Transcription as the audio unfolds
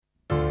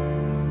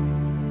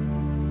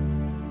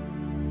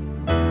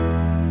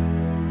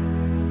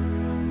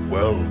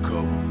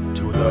Welcome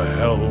to the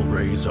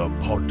Hellraiser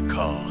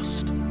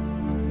podcast.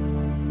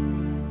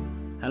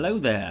 Hello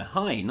there.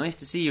 Hi, nice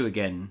to see you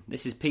again.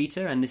 This is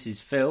Peter and this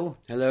is Phil.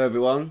 Hello,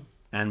 everyone.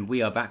 And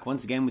we are back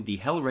once again with the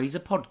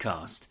Hellraiser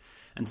podcast.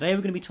 And today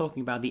we're going to be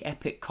talking about the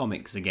Epic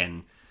comics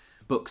again.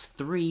 Books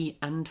 3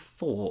 and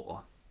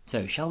 4.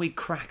 So, shall we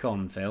crack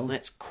on, Phil?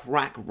 Let's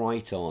crack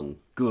right on.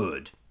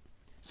 Good.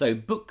 So,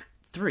 Book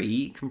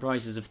 3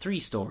 comprises of 3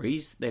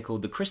 stories. They're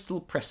called The Crystal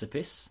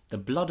Precipice, The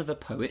Blood of a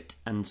Poet,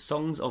 and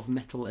Songs of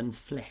Metal and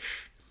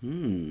Flesh.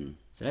 So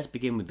let's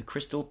begin with The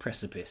Crystal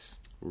Precipice.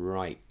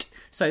 Right.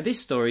 So this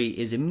story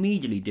is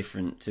immediately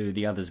different to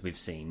the others we've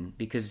seen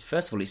because,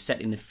 first of all, it's set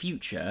in the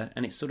future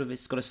and it's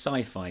got a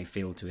sci-fi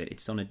feel to it.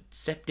 It's on a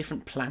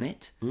different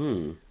planet.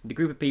 The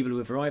group of people who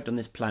have arrived on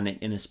this planet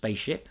in a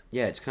spaceship.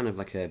 Yeah, it's kind of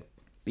like a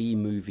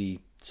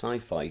B-movie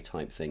sci-fi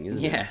type thing,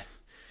 isn't it? Yeah,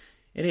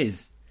 it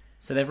is.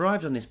 So they've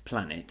arrived on this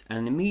planet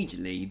and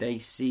immediately they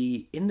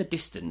see in the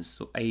distance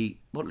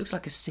what looks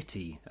like a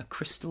city, a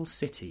crystal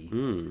city.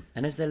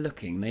 And as they're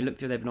looking, they look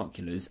through their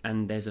binoculars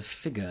and there's a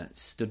figure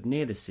stood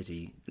near the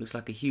city. It looks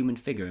like a human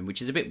figure, which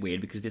is a bit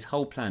weird because this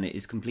whole planet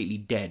is completely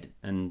dead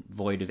and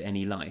void of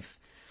any life.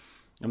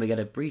 And we get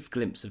a brief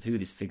glimpse of who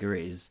this figure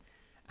is.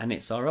 And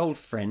it's our old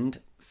friend,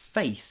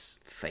 Face.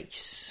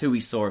 Who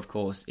we saw, of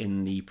course,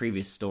 in the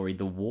previous story,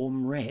 The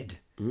Warm Red.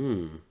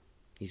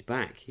 He's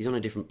back. He's on a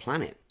different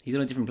planet. He's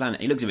on a different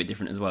planet. He looks a bit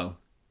different as well.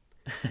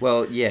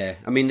 Well, yeah.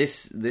 I mean,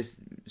 this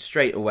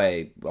straight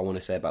away, I want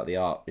to say about the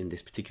art in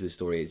this particular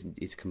story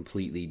is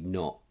completely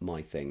not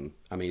my thing.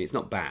 I mean, it's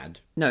not bad.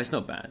 No, it's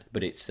not bad.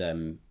 But it's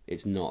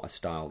not a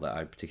style that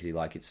I particularly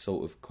like. It's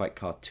sort of quite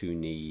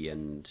cartoony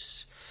and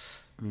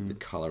the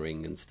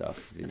colouring and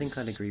stuff. I think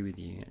I'd agree with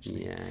you,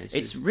 actually. Yeah.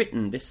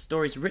 This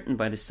story's written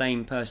by the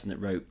same person that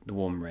wrote The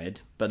Warm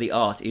Red, but the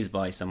art is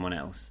by someone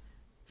else.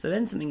 So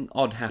then something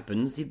odd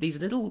happens. These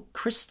little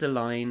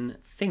crystalline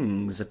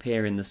things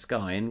appear in the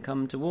sky and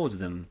come towards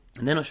them.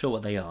 And they're not sure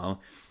what they are.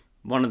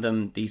 One of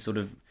them, the sort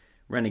of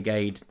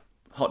renegade,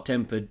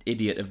 hot-tempered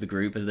idiot of the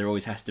group, as there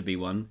always has to be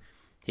one,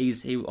 he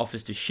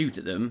offers to shoot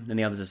at them, and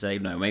the others are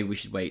saying, no, maybe we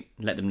should wait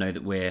and let them know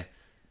that we're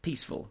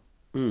peaceful.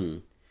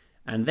 And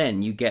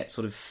then you get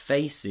sort of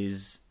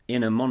Face's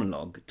inner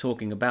monologue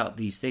talking about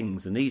these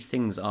things, and these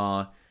things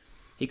are,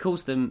 he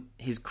calls them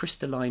his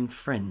crystalline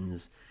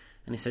friends.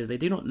 And he says, they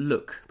do not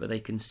look, but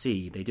they can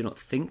see. They do not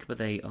think, but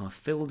they are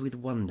filled with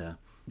wonder.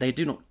 They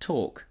do not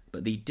talk,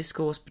 but the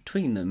discourse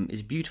between them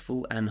is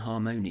beautiful and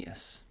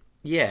harmonious.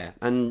 Yeah,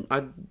 and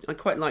I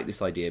quite like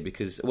this idea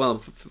because, well,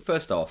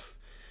 first off,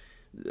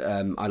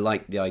 I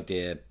like the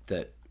idea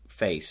that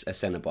Face, a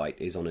cenobite,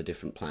 is on a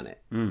different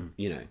planet.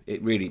 You know,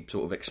 it really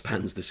sort of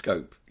expands the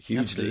scope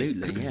hugely of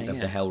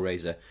the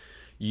Hellraiser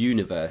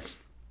universe.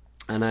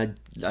 And I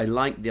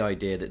like the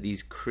idea that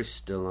these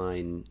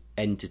crystalline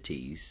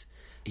entities,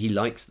 he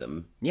likes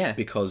them,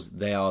 because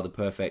they are the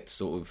perfect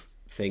sort of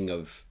thing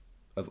of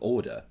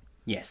order.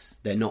 Yes.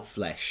 They're not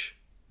flesh.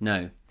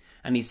 No.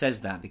 And he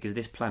says that because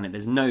this planet,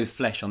 there's no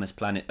flesh on this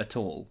planet at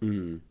all,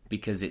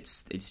 because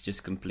it's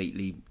just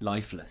completely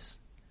lifeless.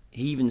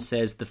 He even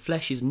says, the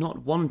flesh is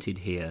not wanted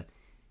here.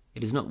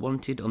 It is not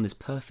wanted on this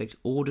perfect,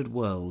 ordered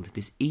world,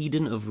 this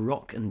Eden of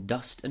rock and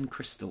dust and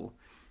crystal.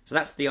 So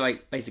that's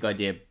the basic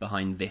idea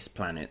behind this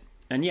planet.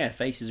 And yeah,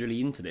 Face is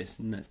really into this,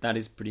 and that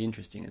is pretty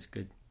interesting. It's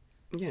good.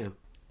 Yeah.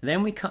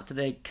 Then we cut to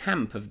the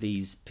camp of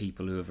these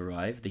people who have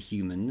arrived, the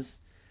humans,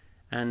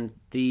 and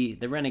the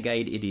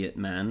renegade idiot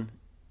man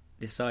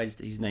decides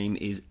that his name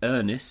is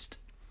Ernest.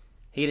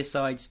 He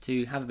decides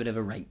to have a bit of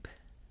a rape,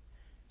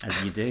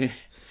 as you do.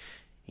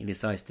 He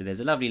decides to,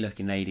 there's a lovely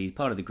looking lady,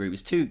 part of the group,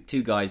 it's two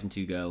guys and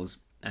 2 girls,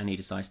 and he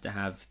decides to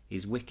have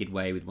his wicked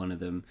way with one of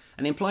them.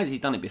 And it implies he's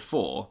done it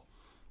before,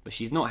 but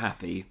she's not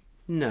happy.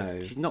 No.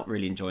 She's not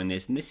really enjoying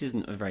this, and this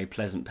isn't a very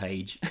pleasant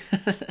page.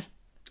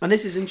 And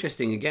this is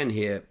interesting again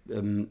here,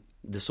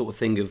 the sort of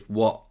thing of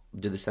what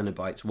do the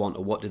Cenobites want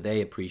or what do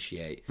they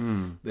appreciate.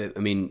 But,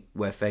 I mean,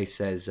 where Face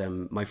says,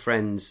 my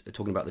friends,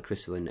 talking about the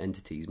crystalline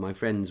entities, my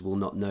friends will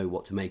not know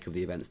what to make of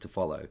the events to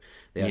follow.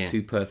 They are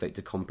too perfect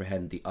to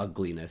comprehend the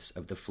ugliness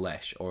of the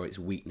flesh or its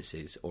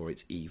weaknesses or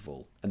its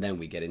evil. And then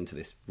we get into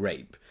this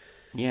rape.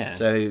 Yeah.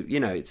 So, you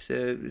know, it's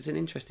an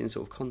interesting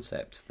sort of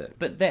concept.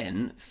 But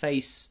then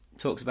Face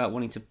talks about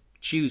wanting to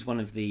choose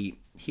one of the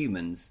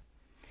humans,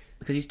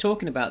 because he's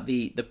talking about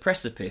the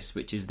precipice,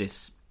 which is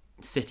this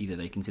city that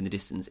they can see in the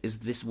distance, is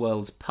this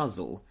world's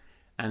puzzle,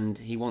 and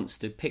he wants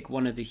to pick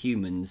one of the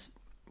humans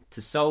to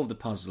solve the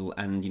puzzle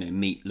and, you know,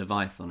 meet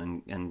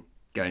Leviathan and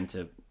go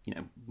into, you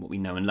know, what we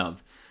know and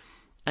love.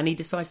 And he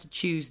decides to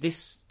choose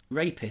this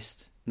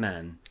rapist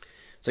man.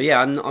 So yeah,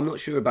 I'm not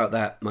sure about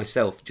that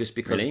myself, just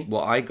because Really?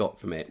 What I got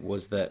from it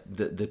was that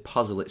the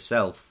puzzle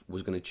itself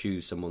was going to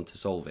choose someone to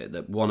solve it,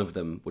 that one of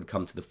them would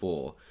come to the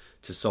fore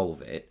to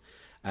solve it,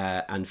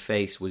 and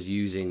Face was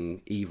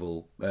using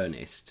evil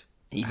Ernest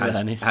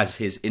as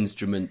his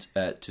instrument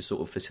to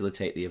sort of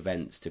facilitate the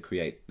events to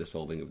create the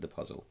solving of the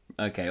puzzle.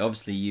 Okay,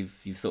 obviously you've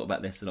thought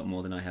about this a lot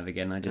more than I have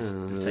again. I just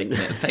have taken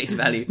it at face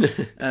value.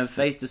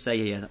 Face to say,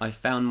 yeah, I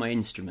found my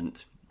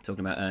instrument.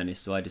 talking about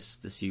Ernest, so I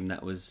just assumed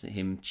that was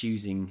him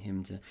choosing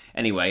him to...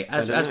 Anyway,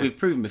 as we've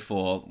proven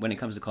before, when it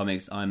comes to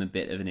comics, I'm a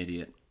bit of an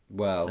idiot.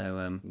 Well,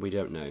 so, we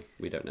don't know.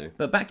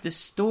 But back to the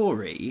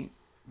story,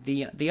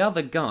 the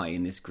other guy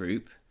in this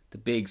group, the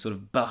big sort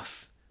of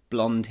buff,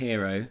 blonde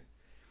hero,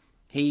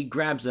 he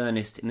grabs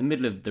Ernest in the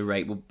middle of the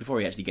rape, well, before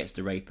he actually gets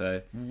to rape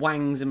her,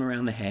 wangs him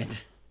around the head,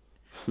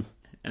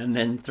 and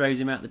then throws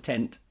him out the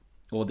tent,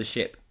 or the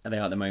ship they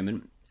are at the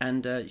moment,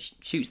 and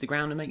shoots the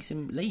ground and makes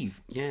him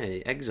leave. Yeah,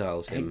 he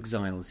exiles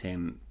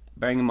him.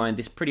 Bearing in mind,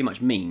 this pretty much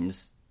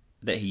means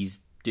that he's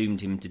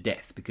doomed him to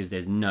death, because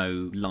there's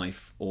no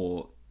life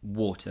or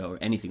water or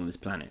anything on this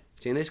planet.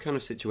 See, in this kind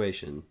of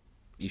situation,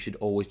 you should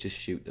always just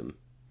shoot them,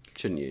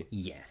 shouldn't you?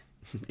 Yeah.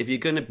 If you're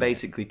going to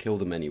basically kill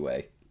them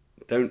anyway,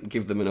 don't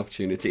give them an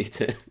opportunity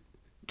to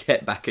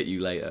get back at you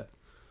later.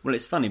 Well,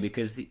 it's funny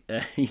because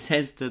he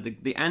says to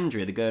the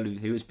Andrea, the girl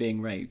who was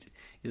being raped,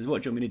 he says,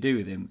 "What do you want me to do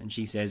with him?" And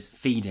she says,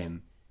 "Feed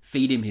him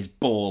his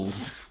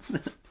balls."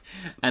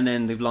 And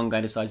then the blonde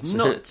guy decides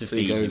not to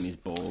feed him his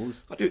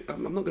balls.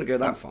 I'm not going to go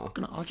that far.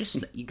 I'll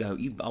just let you go.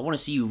 I want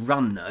to see you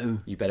run, though.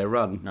 You better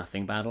run.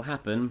 Nothing bad will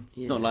happen.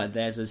 Yeah. Not like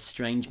there's a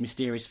strange,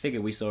 mysterious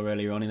figure we saw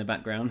earlier on in the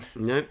background.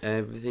 No,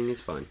 everything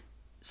is fine.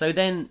 So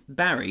then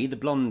Barry, the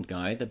blonde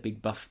guy, the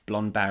big buff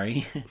blonde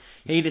Barry,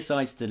 he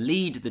decides to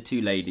lead the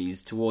two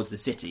ladies towards the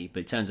city, but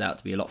it turns out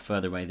to be a lot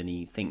further away than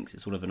he thinks.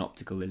 It's sort of an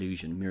optical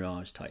illusion,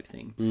 mirage type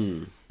thing.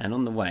 Mm. And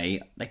on the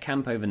way, they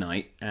camp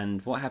overnight, and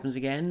what happens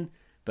again?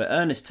 But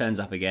Ernest turns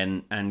up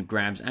again and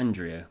grabs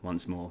Andrea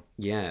once more.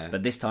 Yeah.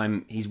 But this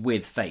time he's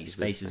with Face.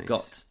 Face has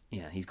got...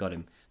 Yeah, he's got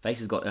him. Face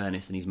has got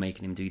Ernest and he's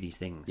making him do these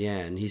things. Yeah,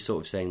 and he's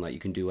sort of saying, like, you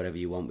can do whatever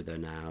you want with her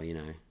now, you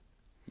know.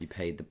 You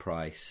paid the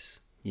price.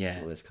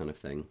 Yeah. All this kind of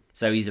thing.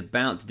 So he's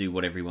about to do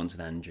whatever he wants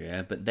with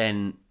Andrea, but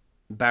then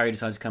Barry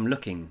decides to come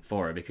looking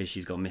for her because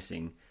she's gone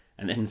missing.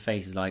 And then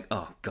Face is like,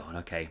 oh, God,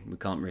 okay, we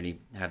can't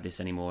really have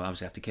this anymore. I'll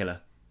just have to kill her.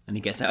 And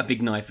he gets out a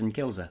big knife and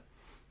kills her.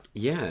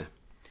 Yeah.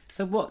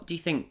 So what do you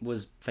think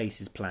was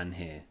Face's plan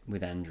here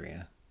with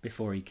Andrea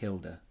before he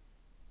killed her?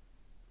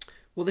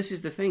 Well, this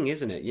is the thing,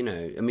 isn't it? You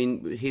know, I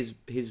mean, his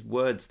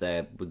words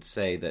there would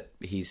say that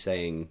he's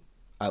saying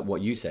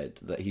what you said,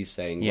 that he's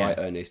saying, right,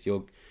 Ernest,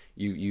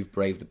 you've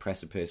braved the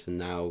precipice, and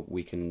now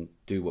we can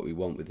do what we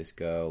want with this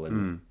girl,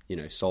 and you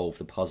know, solve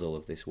the puzzle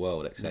of this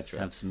world, etc. Let's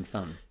have some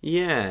fun.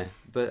 Yeah,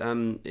 but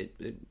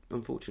it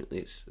unfortunately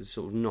it's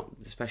sort of not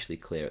especially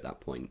clear at that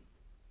point.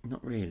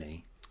 Not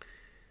really.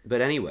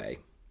 But anyway.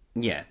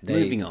 Yeah,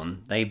 moving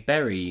on. They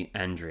bury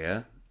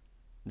Andrea,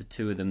 the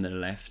two of them that are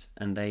left,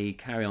 and they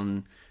carry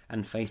on,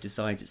 and Face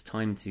decides it's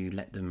time to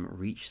let them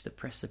reach the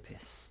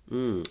precipice.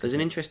 There's an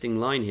interesting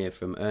line here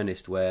from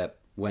Ernest where,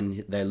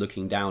 when they're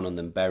looking down on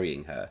them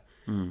burying her,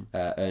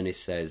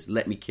 Ernest says,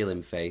 "Let me kill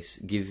him, Face.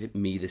 Give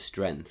me the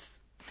strength.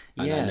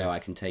 And I know I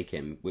can take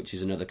him," which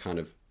is another kind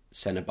of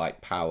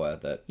cenobite power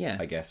that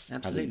I guess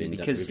hasn't been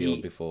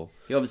revealed before.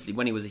 He obviously,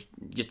 when he was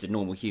just a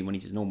normal human, when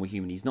he's a normal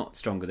human, he's not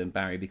stronger than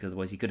Barry, because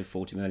otherwise he could have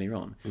fought him earlier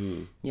on.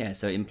 Yeah,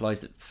 so it implies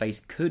that Face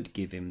could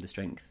give him the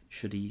strength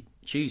should he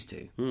choose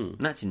to. And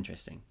that's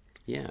interesting.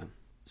 Yeah.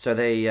 So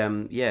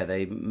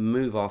they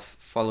move off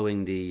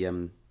following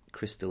the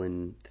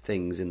crystalline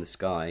things in the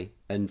sky,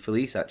 and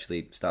Felice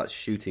actually starts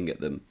shooting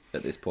at them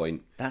at this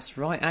point. That's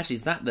right. Actually,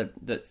 is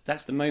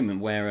that's the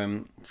moment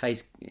where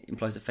Face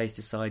implies that Face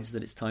decides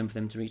that it's time for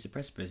them to reach the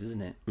precipice,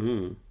 isn't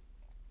it?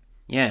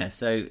 Yeah.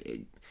 So,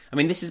 I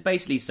mean, this is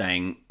basically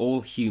saying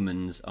all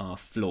humans are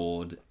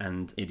flawed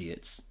and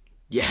idiots.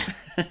 Yeah.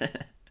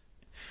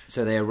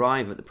 So they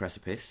arrive at the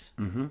precipice,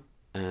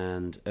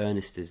 and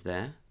Ernest is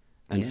there,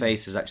 and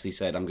Face has actually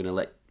said, "I'm going to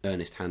let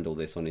Ernest handle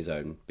this on his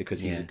own," because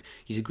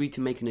he's agreed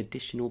to make an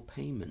additional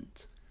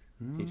payment.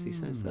 He actually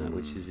says that,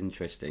 which is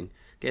interesting.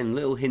 Again,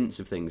 little hints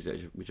of things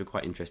which are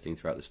quite interesting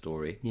throughout the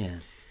story. Yeah.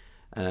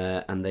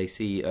 And they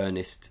see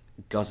Ernest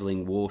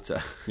guzzling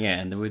water. Yeah,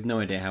 and with no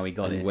idea how he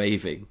got it. And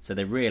waving. So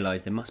they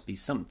realise there must be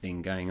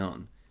something going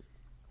on.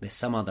 There's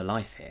some other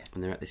life here.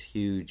 And they're at this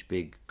huge,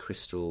 big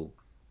crystal...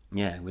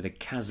 Yeah, with a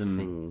chasm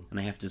thing. And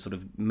they have to sort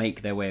of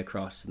make their way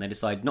across. And they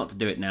decide not to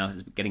do it now,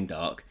 it's getting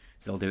dark,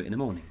 so they'll do it in the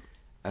morning.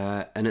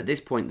 And at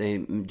this point, they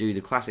do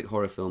the classic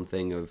horror film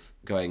thing of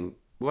going,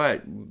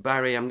 "Right,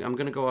 Barry, I'm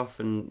going to go off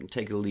and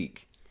take a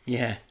leak."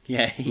 Yeah. He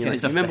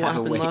goes, you remember what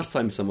happened last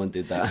time someone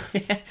did that?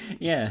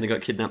 Yeah. They got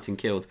kidnapped and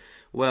killed.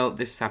 Well,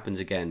 this happens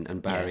again,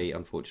 and Barry,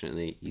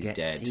 unfortunately, he's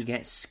dead. He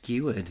gets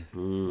skewered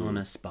on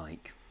a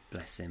spike.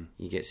 Bless him.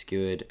 He gets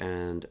skewered,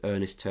 and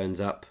Ernest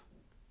turns up,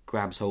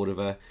 grabs hold of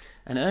her.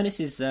 And Ernest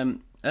is...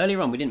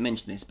 earlier on, we didn't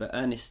mention this, but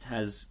Ernest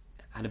has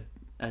had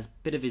a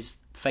bit of his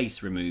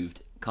face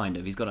removed, kind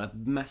of. He's got a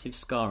massive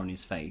scar on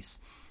his face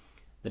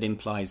that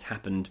implies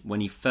happened when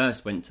he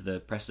first went to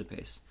the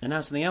precipice. And now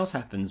something else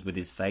happens with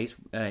his face.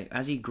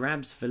 As he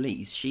grabs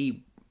Felice,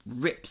 she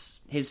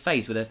rips his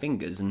face with her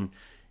fingers, and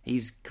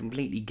he's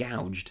completely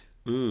gouged.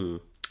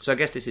 So I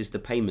guess this is the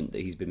payment that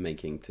he's been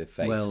making to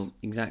Face. Well,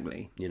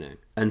 exactly. You know,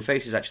 and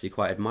Face is actually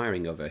quite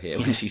admiring of her here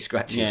when she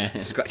scratches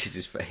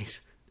his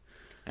face.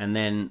 And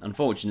then,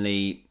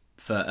 unfortunately,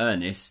 for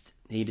Ernest,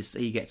 he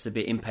gets a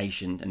bit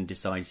impatient and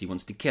decides he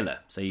wants to kill her.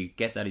 So he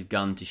gets out his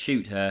gun to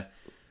shoot her,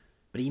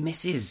 but he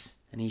misses,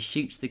 and he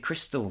shoots the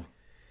crystal.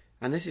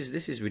 And this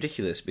is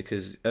ridiculous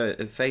because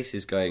Face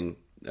is going,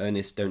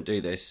 Ernest, don't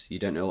do this. You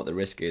don't know what the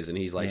risk is. And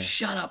he's like,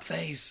 shut up,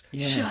 Face.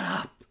 Yeah. Shut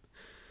up.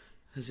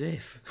 As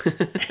if.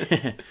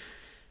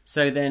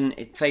 So then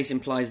Face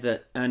implies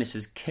that Ernest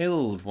has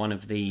killed one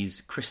of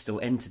these crystal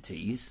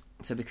entities.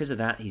 So because of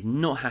that, he's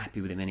not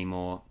happy with him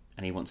anymore,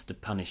 and he wants to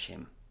punish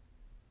him.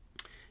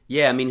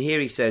 Yeah, I mean, here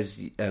he says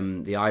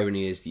the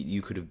irony is that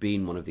you could have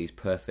been one of these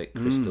perfect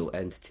crystal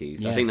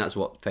entities. Yeah. I think that's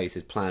what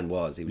Face's plan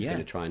was. He was going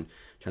to try and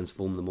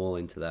transform them all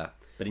into that.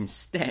 But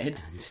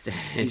instead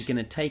he's going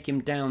to take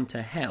him down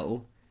to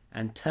hell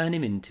and turn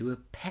him into a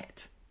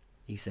pet,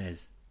 he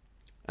says.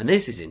 And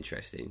this is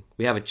interesting.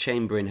 We have a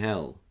chamber in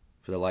hell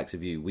for the likes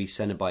of you. We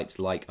Cenobites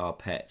like our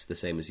pets the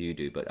same as you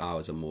do, but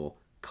ours are more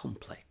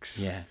complex.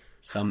 Yeah,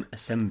 some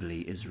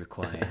assembly is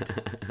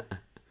required.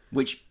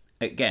 Which,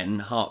 again,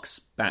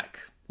 harks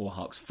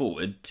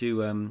forward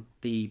to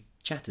the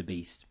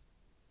Chatterbeast.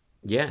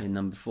 Yeah, in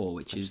number 4,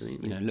 which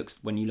absolutely. Is looks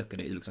when you look at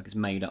it, it looks like it's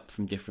made up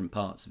from different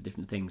parts of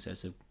different things. So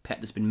it's a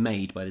pet that's been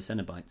made by the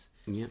Cenobites.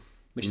 Yeah,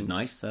 which is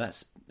nice. So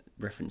that's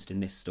referenced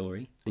in this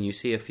story. And you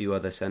see a few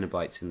other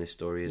Cenobites in this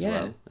story as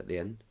well at the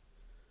end.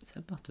 It's a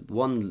Butterball.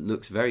 One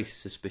looks very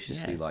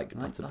suspiciously like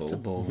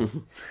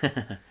Butterball.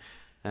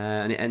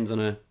 And it ends on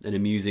an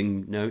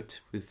amusing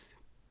note with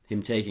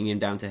him taking him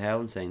down to hell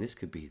and saying this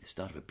could be the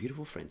start of a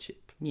beautiful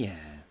friendship. Yeah.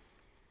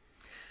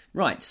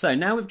 Right, so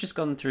now we've just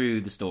gone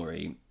through the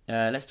story.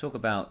 Let's talk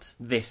about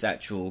this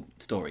actual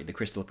story, the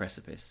Crystal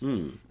Precipice.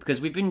 Because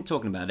we've been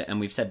talking about it and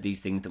we've said these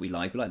things that we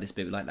like. We like this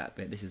bit, we like that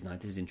bit. This is nice,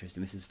 this is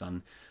interesting, this is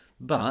fun.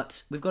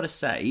 But we've got to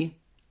say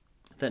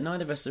that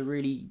neither of us are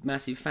really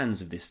massive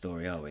fans of this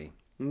story, are we?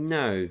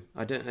 No,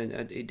 I don't.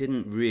 It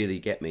didn't really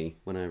get me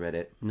when I read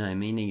it. No,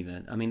 me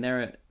neither. I mean,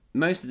 there are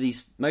most of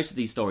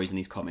these stories in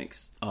these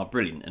comics are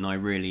brilliant, and I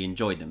really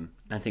enjoyed them.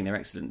 I think they're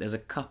excellent. There's a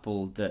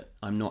couple that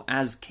I'm not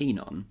as keen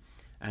on,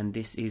 and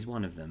this is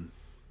one of them.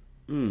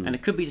 And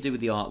it could be to do with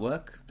the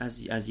artwork,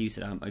 as you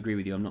said. I agree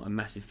with you. I'm not a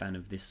massive fan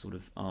of this sort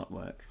of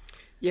artwork.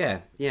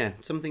 Yeah.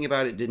 Something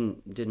about it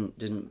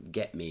didn't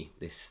get me,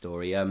 this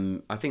story.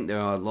 I think there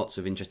are lots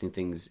of interesting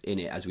things in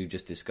it, as we've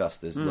just discussed.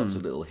 There's lots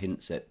of little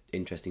hints at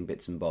interesting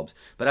bits and bobs.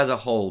 But as a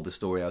whole, the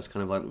story, I was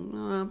kind of like,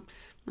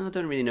 I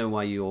don't really know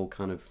why you all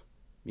kind of,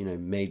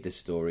 made this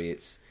story.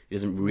 It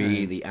doesn't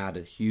really add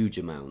a huge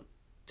amount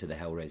to the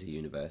Hellraiser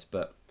universe.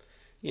 But,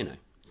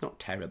 it's not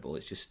terrible.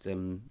 It's just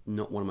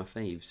not one of my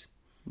faves.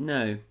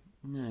 No,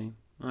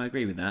 I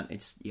agree with that.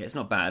 It's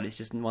not bad. It's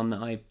just one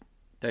that I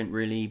wouldn't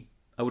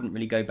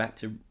really go back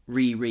to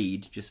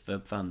reread just for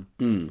fun.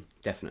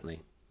 Definitely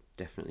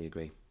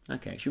agree.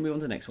 Okay, should we move on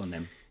to the next one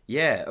then?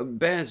 Yeah, it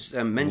bears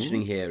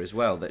mentioning here as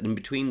well that in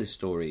between the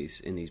stories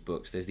in these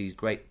books, there's these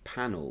great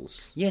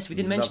panels. Yes, we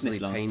did mention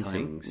this last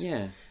paintings, time.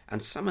 Yeah,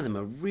 and some of them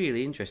are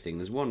really interesting.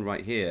 There's one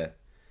right here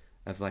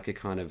of like a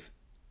kind of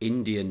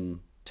Indian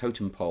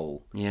totem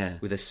pole,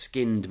 with a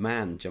skinned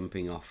man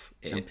jumping out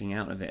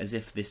of it, as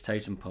if this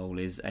totem pole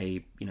is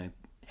a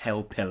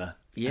hell pillar.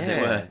 Yeah, as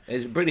it were.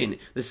 It's brilliant.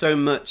 There's so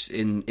much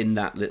in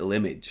that little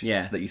image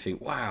that you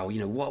think, wow,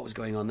 what was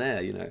going on there?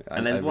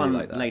 And there's one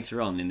really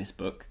later on in this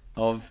book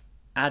of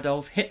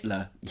Adolf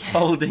Hitler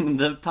holding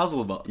the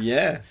puzzle box.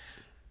 Yeah,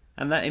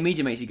 and that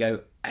immediately makes you go,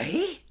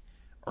 eh?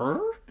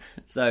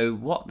 So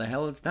what the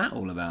hell is that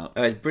all about?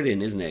 Oh, it's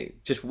brilliant, isn't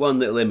it? Just one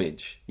little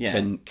image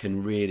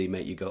can really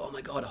make you go, oh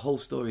my god, a whole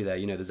story there.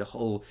 There's a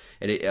whole...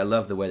 I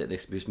love the way that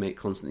this just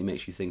constantly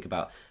makes you think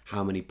about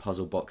how many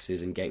puzzle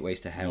boxes and gateways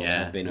to hell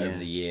there have been over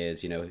the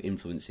years,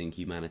 influencing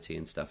humanity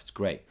and stuff. It's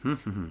great.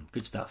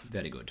 Good stuff.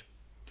 Very good.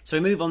 So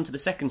we move on to the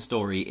second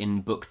story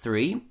in book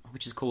 3,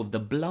 which is called The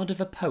Blood of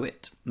a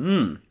Poet.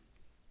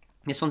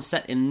 This one's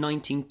set in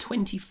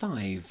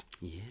 1925.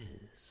 Yes.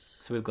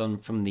 So we've gone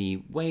from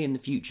the way in the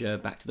future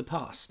back to the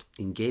past.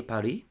 In Gay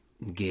Paris.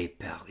 Gay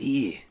Paris.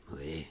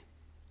 Oui.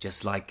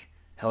 Just like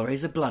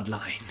Hellraiser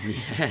Bloodline.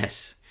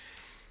 Yes.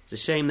 It's a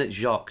shame that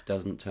Jacques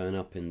doesn't turn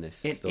up in this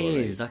story. It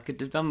is. I could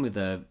have done with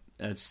a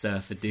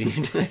surfer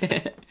dude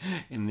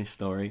in this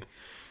story.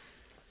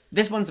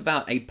 This one's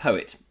about a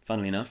poet,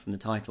 funnily enough, from the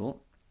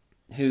title,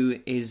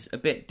 who is a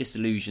bit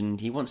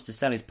disillusioned. He wants to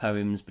sell his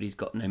poems, but he's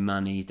got no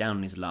money. He's down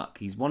on his luck.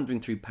 He's wandering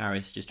through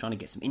Paris just trying to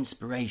get some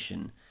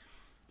inspiration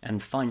and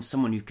find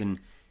someone who can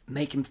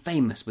make him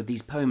famous with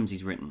these poems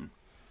he's written.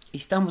 He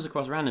stumbles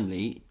across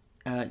randomly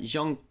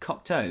Jean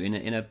Cocteau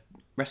in a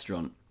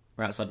restaurant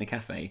or outside in a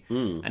cafe,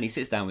 and he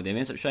sits down with him,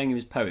 ends up showing him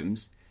his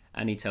poems,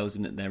 and he tells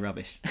him that they're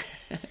rubbish.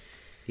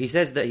 He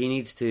says that he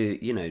needs to,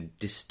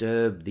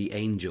 disturb the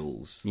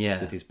angels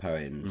with his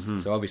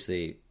poems. So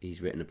obviously he's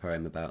written a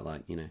poem about,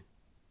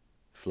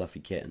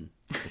 fluffy kitten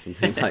or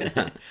something like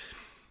that.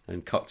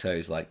 And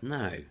Cocteau's like,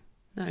 no,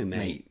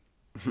 mate.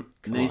 There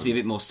needs to be a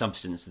bit more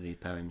substance to these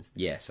poems.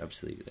 Yes,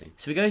 absolutely.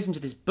 So he goes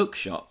into this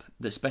bookshop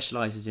that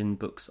specialises in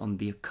books on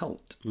the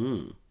occult.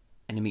 And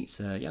he meets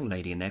a young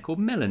lady in there called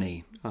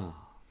Melanie. Oh.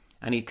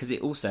 And because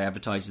it also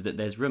advertises that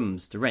there's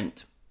rooms to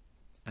rent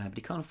but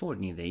he can't afford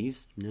any of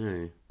these.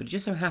 No. But it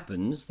just so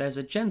happens there's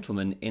a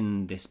gentleman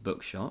in this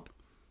bookshop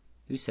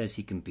who says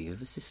he can be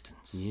of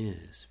assistance.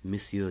 Yes,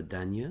 Monsieur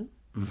Daniel.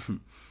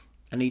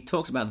 And he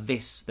talks about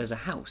this. There's a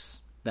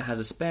house that has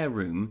a spare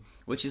room,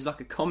 which is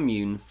like a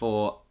commune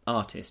for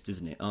artists,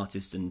 isn't it?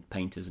 Artists and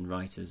painters and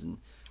writers and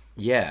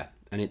Yeah,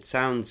 and it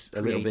sounds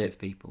a little creative bit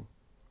people.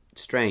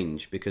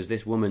 strange because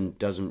this woman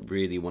doesn't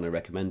really want to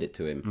recommend it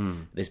to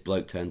him. This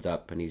bloke turns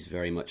up and he's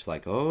very much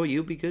like, "Oh,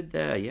 you'll be good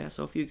there. Yes,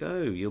 off you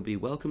go. You'll be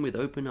welcome with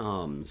open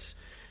arms."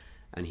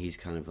 And he's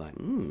kind of like,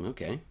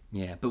 okay.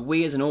 Yeah, but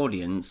we as an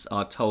audience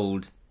are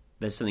told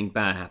there's something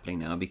bad happening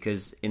now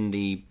because in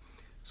the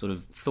sort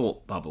of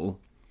thought bubble,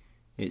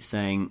 it's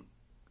saying,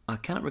 I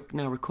cannot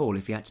now recall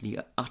if he actually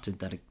uttered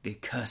the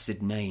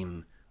accursed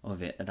name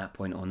of it at that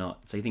point or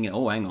not. So you're thinking,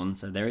 oh, hang on,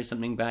 so there is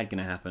something bad going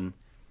to happen.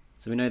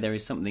 So we know there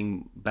is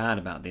something bad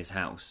about this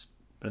house.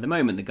 But at the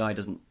moment, the guy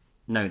doesn't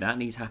know that,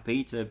 and he's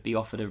happy to be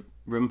offered a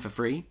room for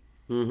free.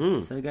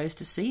 Mm-hmm. So he goes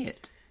to see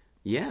it.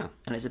 Yeah.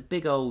 And it's a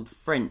big old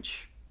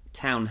French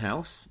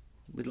townhouse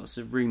with lots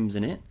of rooms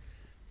in it.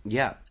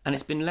 Yeah. And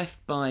it's been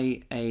left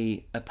by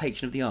a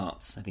patron of the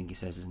arts, I think he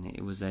says, isn't it?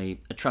 It was a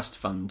trust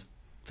fund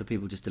for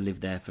people just to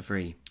live there for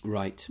free.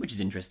 Right. Which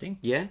is interesting.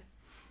 Yeah.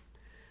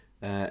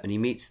 And he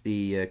meets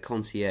the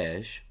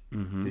concierge,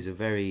 who's a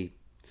very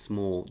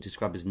small,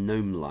 described as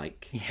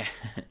gnome-like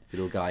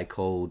little guy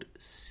called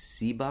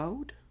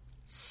Sibaud.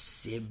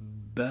 Sibaud.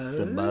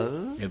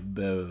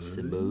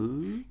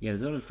 Yeah,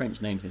 there's a lot of French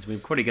names. We're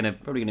probably gonna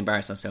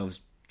embarrass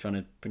ourselves trying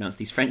to pronounce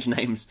these French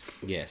names.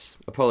 Yes.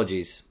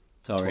 Apologies.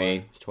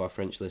 Sorry. To our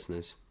French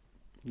listeners.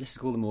 Let's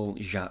call them all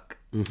Jacques.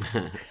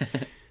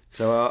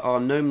 So our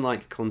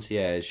gnome-like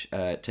concierge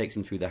takes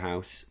him through the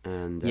house,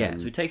 and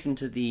so he takes him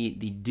to the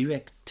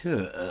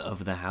directeur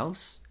of the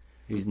house,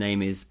 whose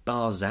name is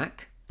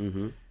Barzac,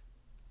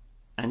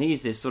 and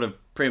he's this sort of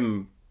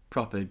prim,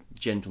 proper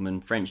gentleman,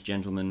 French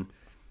gentleman,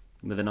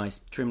 with a nice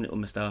trim little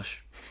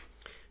moustache.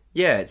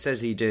 Yeah, it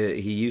says he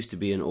used to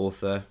be an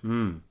author.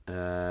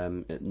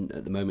 At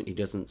the moment, he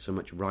doesn't so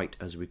much write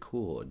as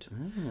record.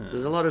 So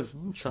there's a lot of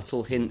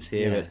subtle hints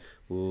here at,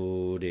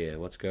 oh dear,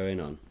 what's going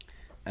on?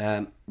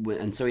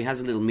 And so he has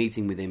a little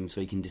meeting with him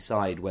so he can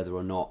decide whether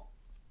or not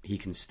he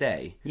can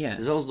stay. Yeah.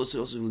 There's all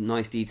sorts of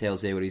nice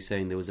details here where he's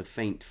saying there was a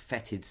faint,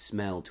 fetid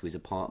smell to his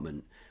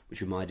apartment,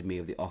 which reminded me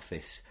of the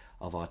office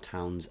of our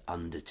town's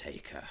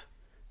undertaker,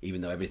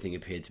 even though everything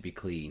appeared to be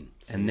clean.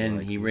 So And then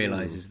he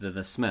realises that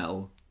the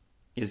smell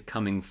is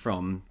coming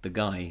from the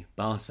guy,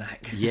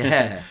 Barzac.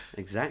 Yeah,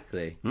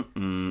 exactly.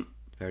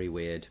 Very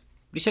weird.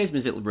 But he shows him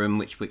his little room,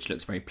 which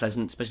looks very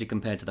pleasant, especially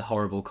compared to the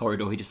horrible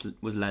corridor he just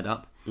was led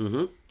up.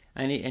 Mm-hmm.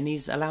 And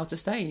he's allowed to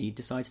stay. He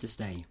decides to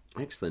stay.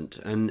 Excellent.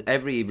 And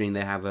every evening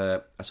they have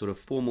a sort of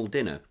formal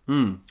dinner.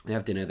 They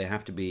have dinner. They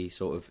have to be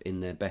sort of in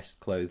their best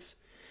clothes.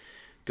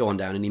 Go on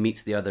down, and he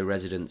meets the other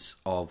residents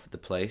of the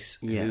place,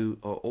 who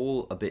are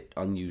all a bit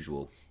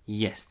unusual.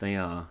 Yes, they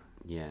are.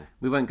 Yeah.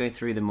 We won't go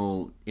through them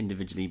all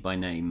individually by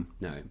name.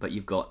 No. But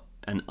you've got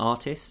an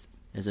artist.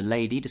 There's a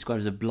lady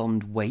described as a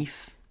blonde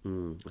waif.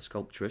 A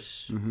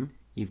sculptress. Mm-hmm.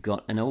 You've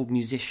got an old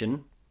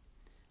musician.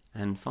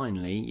 And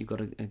finally, you've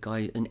got a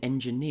guy, an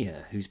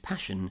engineer, whose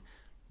passion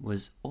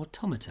was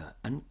automata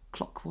and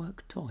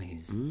clockwork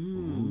toys.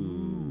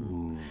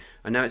 Ooh.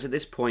 And now it's at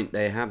this point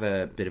they have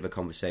a bit of a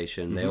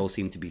conversation. They all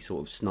seem to be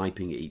sort of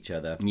sniping at each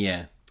other.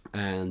 Yeah.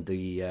 And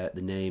the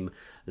name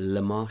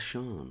Le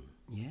Marchand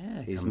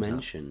is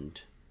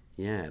mentioned. Up.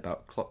 Yeah,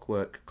 about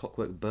clockwork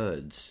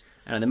birds.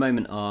 And at the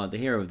moment, the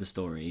hero of the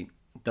story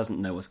doesn't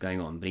know what's going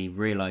on, but he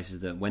realises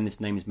that when this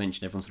name is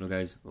mentioned, everyone sort of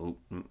goes, oh,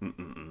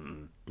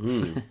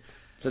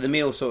 So the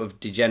meal sort of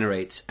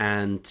degenerates,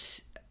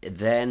 and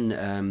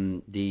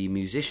then the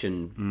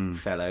musician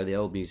fellow, the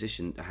old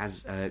musician,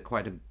 has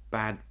quite a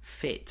bad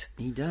fit.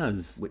 He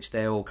does. Which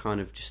they all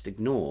kind of just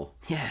ignore.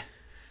 Yeah.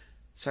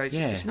 So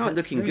it's not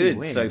looking really good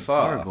weird. so It's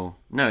far. horrible.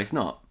 No, it's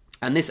not.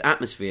 And this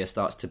atmosphere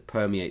starts to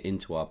permeate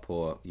into our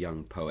poor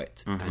young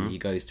poet, and he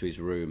goes to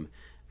his room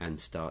and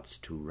starts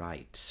to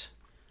write.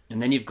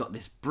 And then you've got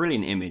this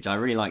brilliant image. I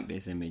really like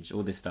this image.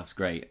 All this stuff's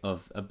great.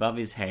 Of above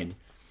his head,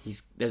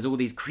 there's all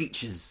these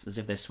creatures as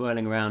if they're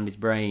swirling around his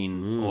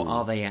brain. Or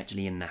are they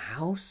actually in the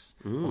house?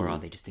 Or are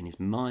they just in his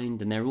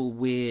mind? And they're all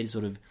weird,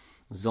 sort of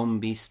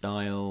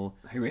zombie-style,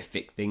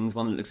 horrific things.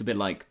 One that looks a bit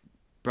like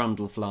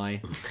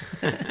Brundlefly.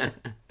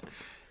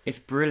 It's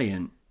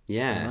brilliant.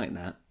 Yeah. I like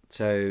that.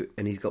 So,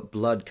 and he's got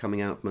blood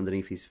coming out from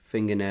underneath his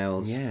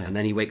fingernails. Yeah. And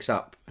then he wakes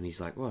up and he's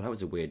like, well, that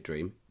was a weird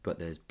dream. But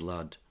there's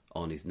blood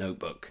on his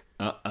notebook.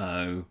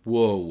 Uh-oh.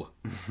 Whoa.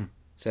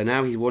 So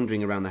now he's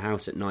wandering around the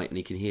house at night and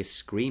he can hear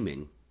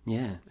screaming.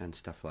 Yeah. And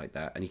stuff like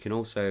that. And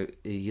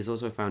he has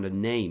also found a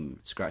name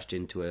scratched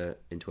into a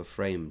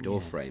frame,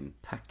 door frame.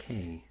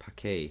 Paquet.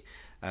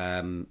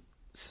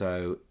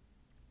 So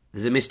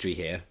there's a mystery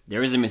here.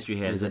 There is a mystery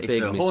here. It's a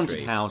haunted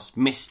mystery. house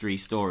mystery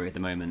story at the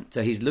moment.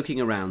 So he's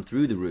looking around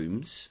through the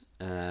rooms,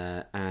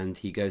 and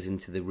he goes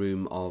into the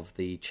room of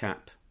the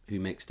chap who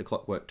makes the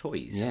clockwork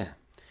toys. Yeah.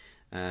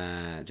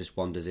 just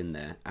wanders in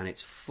there, and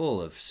it's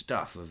full of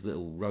stuff, of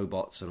little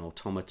robots and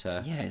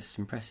automata. Yeah, it's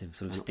impressive,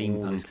 sort of and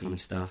all this steampunk kind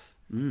of stuff.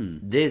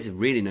 There's a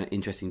really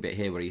interesting bit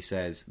here where he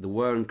says, the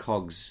whir and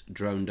cogs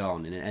droned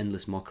on in an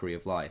endless mockery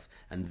of life,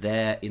 and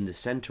there in the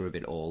centre of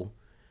it all,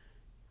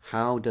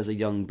 how does a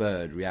young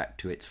bird react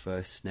to its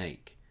first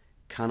snake?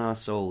 Can our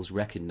souls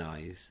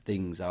recognise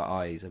things our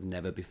eyes have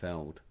never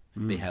beheld?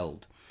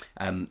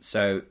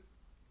 So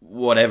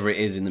whatever it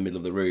is in the middle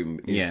of the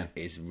room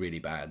is really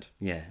bad.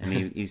 Yeah,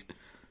 and he's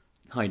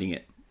hiding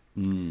it.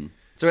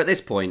 So at this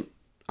point,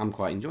 I'm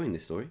quite enjoying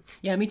this story.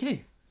 Yeah, me too.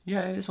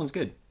 Yeah, this one's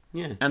good.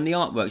 Yeah. And the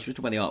artwork, should we talk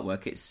about the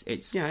artwork?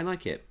 It's Yeah, I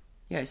like it.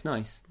 Yeah, it's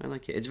nice. I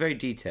like it. It's very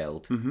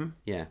detailed. Mm-hmm.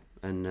 Yeah,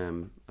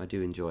 and I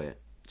do enjoy it.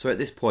 So at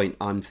this point,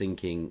 I'm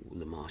thinking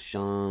Le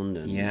Marchand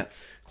and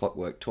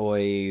Clockwork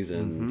Toys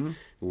and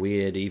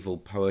weird evil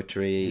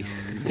poetry.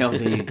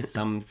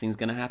 Something's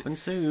going to happen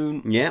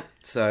soon. Yeah,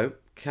 so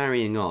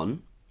carrying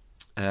on,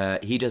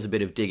 he does a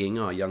bit of digging,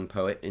 our young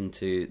poet,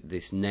 into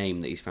this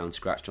name that he's found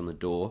scratched on the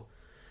door,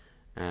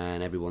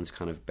 and everyone's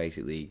kind of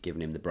basically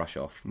giving him the brush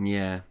off.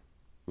 Yeah.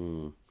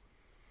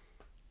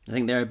 I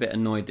think they're a bit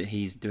annoyed that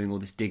he's doing all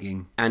this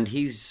digging. And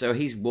he's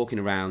walking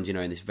around,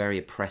 in this very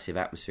oppressive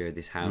atmosphere of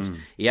this house.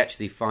 He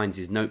actually finds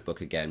his notebook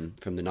again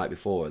from the night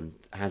before and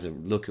has a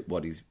look at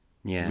what he's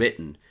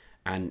written,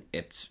 and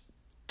it's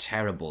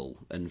terrible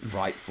and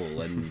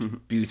frightful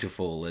and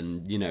beautiful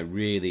and,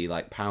 really,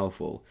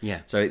 powerful.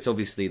 Yeah. So it's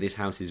obviously this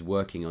house is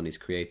working on his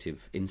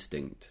creative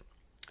instinct.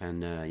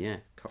 And,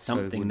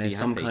 there's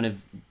some kind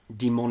of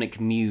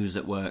demonic muse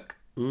at work.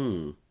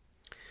 So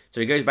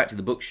he goes back to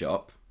the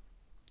bookshop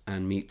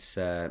and meets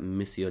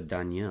Monsieur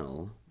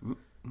Daniel,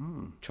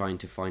 trying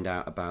to find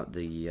out about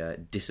the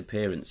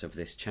disappearance of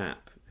this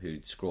chap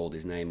who'd scrawled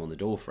his name on the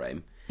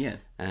doorframe. Yeah.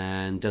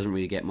 And doesn't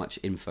really get much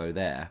info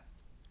there.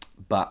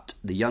 But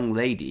the young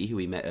lady who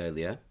we met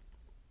earlier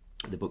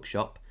at the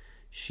bookshop,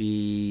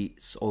 she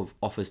sort of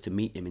offers to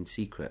meet him in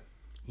secret.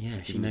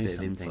 Yeah, she knows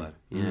something. Info.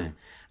 Yeah.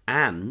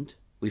 And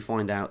we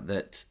find out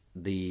that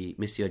the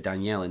Monsieur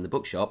Daniel in the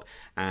bookshop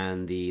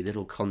and the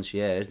little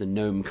concierge, the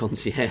gnome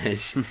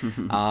concierge,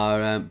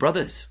 are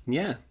brothers.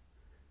 Yeah.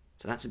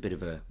 So that's a bit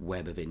of a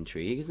web of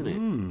intrigue, isn't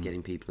it?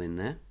 Getting people in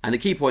there. And the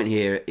key point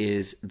here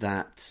is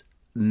that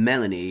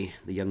Melanie,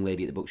 the young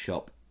lady at the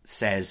bookshop,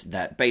 says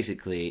that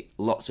basically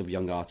lots of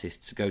young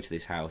artists go to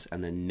this house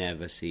and they're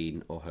never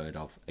seen or heard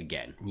of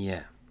again.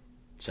 Yeah.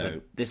 So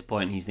at this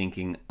point he's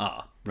thinking,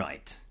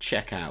 right.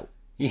 Check out.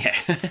 Yeah.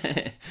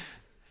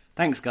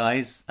 Thanks,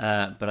 guys,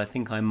 but I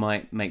think I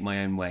might make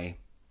my own way.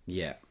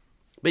 Yeah.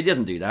 But he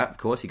doesn't do that, of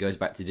course. He goes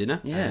back to dinner,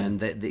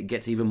 and it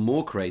gets even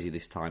more crazy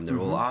this time. They're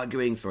all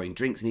arguing, throwing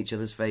drinks in each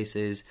other's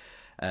faces.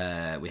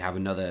 We have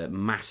another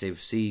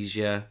massive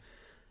seizure,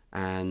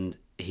 and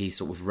he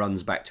sort of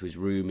runs back to his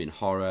room in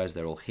horror as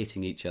they're all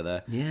hitting each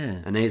other.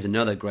 Yeah. And there's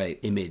another great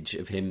image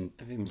of him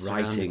surrounded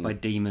writing. by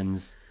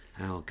demons.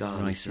 Oh,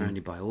 God, he's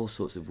surrounded by all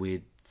sorts of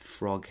weird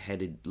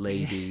frog-headed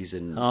ladies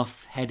and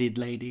half-headed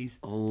ladies,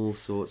 all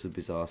sorts of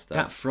bizarre stuff.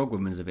 That frog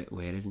woman's a bit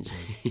weird, isn't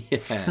she?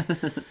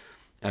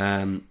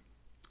 Yeah.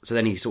 So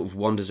then he sort of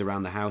wanders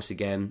around the house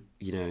again,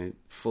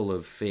 full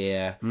of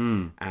fear,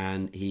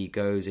 and he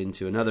goes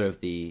into another of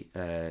the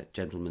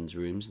gentleman's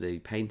rooms, the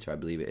painter, I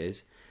believe it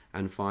is,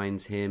 and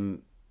finds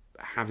him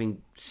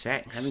having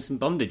some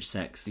bondage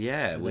sex.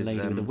 Yeah, with the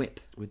lady with the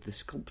whip, with the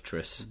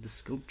sculptress,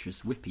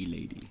 whippy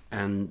lady.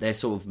 And they're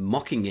sort of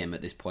mocking him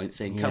at this point,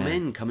 saying, "Come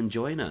in, come and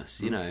join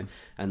us,"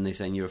 And they're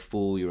saying, "You're a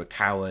fool, you're a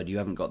coward, you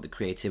haven't got the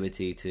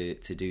creativity to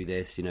do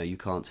this. You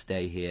can't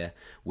stay here.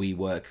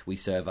 We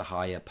serve a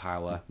higher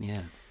power."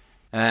 Yeah.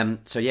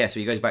 So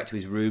he goes back to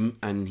his room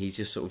and he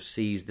just sort of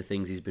sees the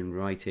things he's been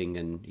writing,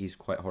 and he's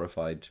quite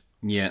horrified.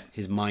 Yeah,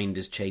 his mind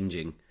is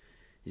changing.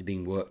 He's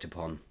being worked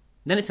upon.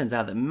 Then it turns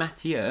out that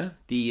Mathieu,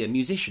 the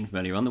musician from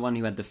earlier on, the one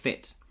who had the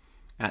fit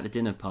at the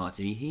dinner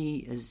party,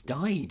 he has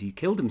died. He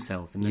killed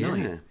himself in the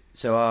night.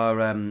 So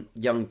our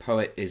young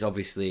poet is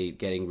obviously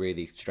getting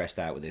really stressed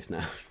out with this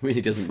now. Really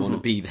doesn't want to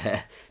be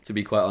there, to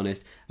be quite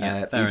honest.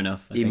 Yeah, fair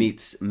enough. He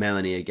meets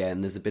Melanie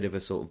again. There's a bit of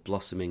a sort of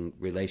blossoming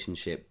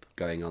relationship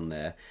going on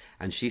there.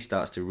 And she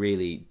starts to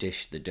really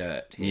dish the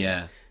dirt here.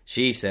 Yeah.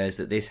 She says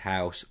that this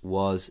house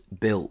was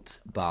built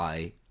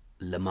by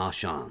Le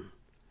Marchand,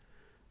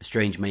 a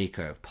strange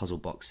maker of puzzle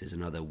boxes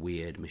and other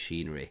weird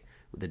machinery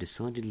with a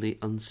decidedly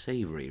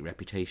unsavoury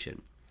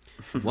reputation.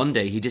 One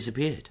day he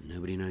disappeared, and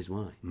nobody knows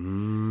why.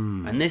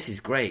 And this is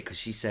great, because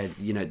she said,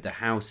 the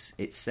house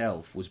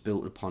itself was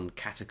built upon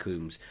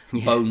catacombs.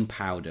 Yeah. Bone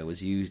powder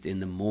was used in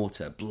the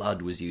mortar.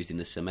 Blood was used in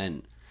the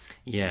cement.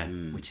 Yeah,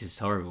 which is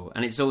horrible.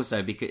 And it's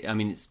also because,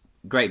 it's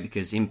great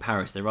because in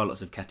Paris there are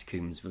lots of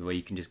catacombs where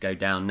you can just go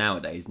down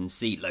nowadays and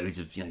see loads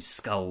of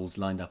skulls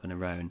lined up in a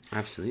row.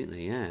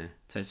 Absolutely, yeah.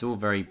 So it's all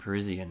very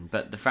Parisian.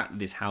 But the fact that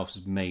this house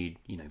was made,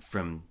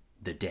 from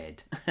the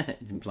dead,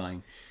 it's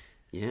implying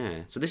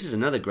Yeah, so this is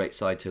another great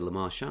side to Le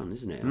Marchand,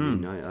 isn't it? I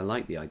mean, I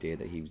like the idea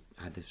that he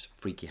had this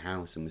freaky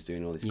house and was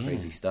doing all this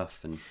crazy stuff.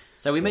 And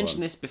so we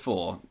mentioned this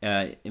before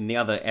in the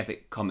other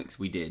epic comics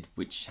we did,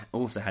 which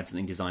also had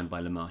something designed by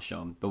Le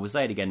Marchand. But we'll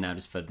say it again now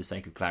just for the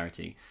sake of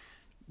clarity.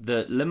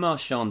 The Le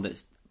Marchand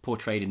that's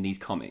portrayed in these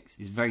comics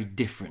is very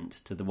different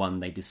to the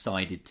one they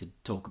decided to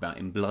talk about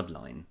in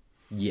Bloodline.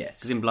 Yes.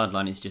 Because in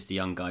Bloodline it's just a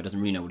young guy, doesn't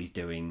really know what he's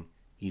doing.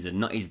 He's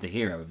the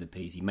hero of the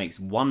piece. He makes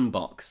one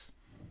box...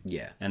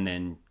 Yeah. And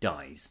then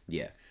dies.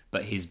 Yeah.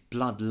 But his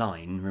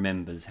bloodline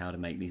remembers how to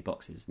make these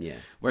boxes. Yeah.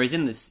 Whereas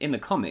in the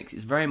comics,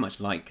 it's very much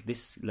like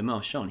this Le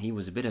Marchand. He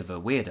was a bit of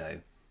a weirdo.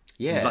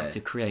 Yeah. He'd like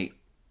to create,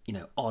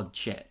 odd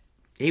shit.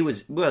 He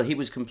was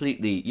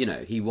completely,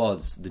 he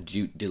was the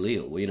Duke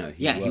Delisle,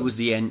 He was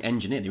the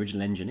engineer, the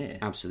original engineer.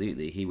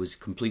 Absolutely. He was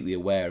completely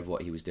aware of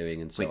what he was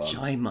doing and so Which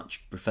on. I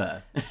much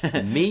prefer.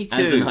 Me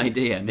too. As an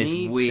idea. This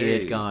Me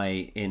weird too.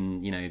 guy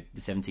in,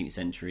 the 17th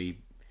century...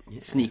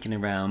 sneaking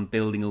around,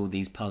 building all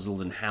these puzzles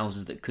and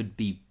houses that could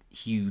be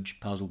huge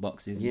puzzle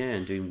boxes. Yeah,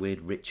 and doing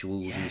weird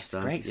rituals and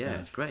stuff. Great stuff. Yeah,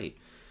 it's great.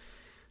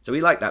 So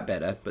we like that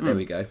better, but there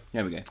we go.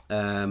 There we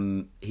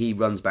go. He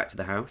runs back to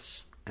the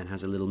house and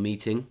has a little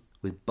meeting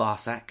with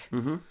Barsack.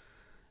 Mm-hmm.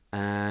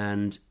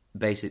 And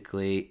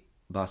basically,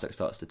 Barsack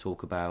starts to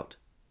talk about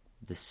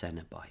the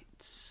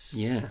Cenobites.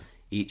 Yeah.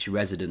 Each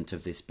resident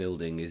of this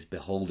building is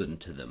beholden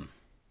to them.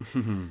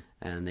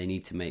 And they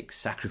need to make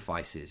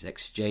sacrifices,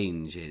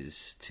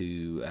 exchanges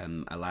to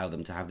allow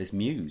them to have this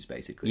muse,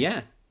 basically.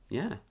 Yeah.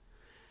 Yeah.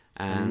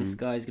 And this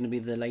guy's going to be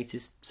the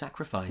latest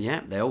sacrifice.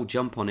 Yeah, they all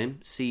jump on him,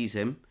 seize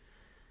him,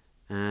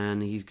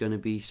 and he's going to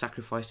be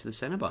sacrificed to the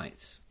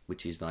Cenobites,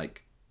 which is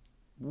like,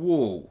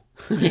 whoa.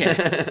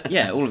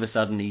 Yeah, all of a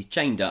sudden he's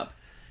chained up,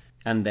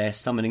 and they're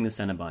summoning the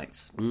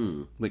Cenobites,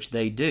 which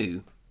they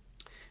do.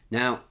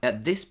 Now,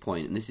 at this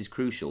point, and this is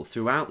crucial,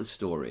 throughout the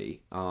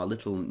story, our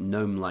little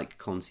gnome-like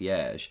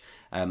concierge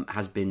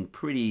has been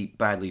pretty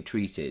badly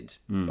treated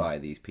by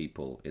these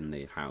people in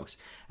the house.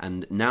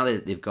 And now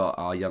that they've got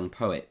our young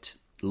poet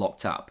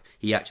locked up,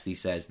 he actually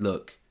says,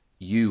 look,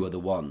 you are the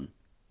one.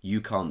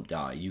 You can't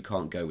die. You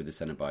can't go with the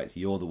Cenobites.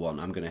 You're the one.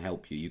 I'm going to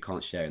help you. You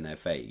can't share in their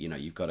fate.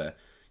 You've got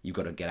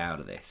to get out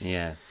of this.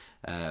 Yeah.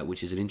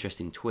 Which is an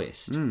interesting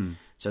twist.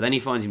 So then he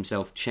finds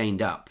himself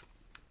chained up,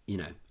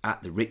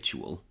 at the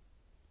ritual...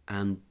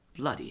 And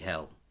bloody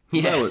hell.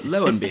 Yeah.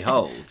 Lo and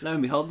behold. Lo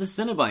and behold, the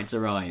Cenobites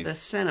arrive. The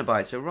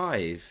Cenobites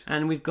arrive.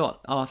 And we've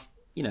got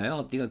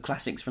the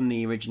classics from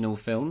the original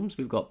films.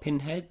 We've got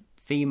Pinhead,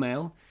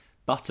 female,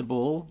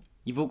 Butterball.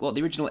 You've all got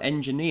the original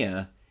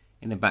engineer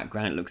in the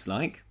background, it looks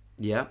like.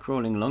 Yeah.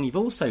 Crawling along. You've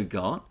also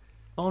got,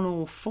 on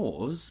all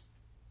fours,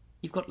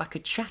 you've got like a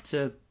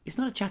chatter... It's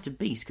not a chatter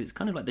beast, because it's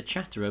kind of like the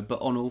Chatterer,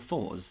 but on all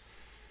fours.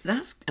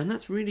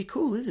 That's really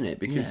cool, isn't it?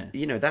 Because,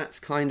 that's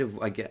kind of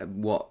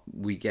what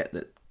we get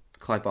that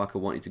Clive Barker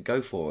wanted to go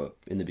for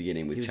in the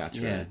beginning with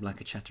Chatterer. Yeah,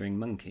 like a chattering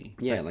monkey.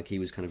 Yeah, like he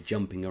was kind of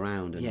jumping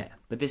around. And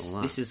but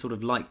this is sort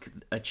of like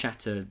a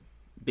chatter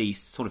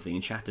beast sort of thing,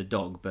 a chatter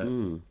dog, but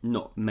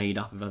not made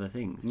up of other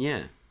things.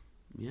 Yeah.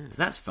 So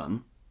that's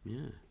fun.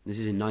 Yeah. This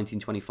is in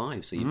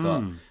 1925, so you've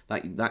got...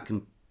 That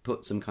can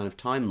put some kind of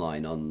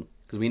timeline on...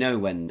 Because we know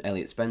when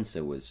Elliot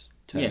Spencer was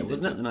turned Yeah,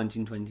 wasn't that the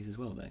 1920s as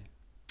well, though?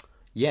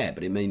 Yeah,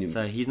 but it made him...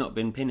 So he's not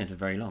been Pinhead for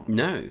very long.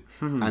 No.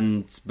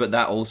 But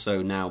that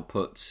also now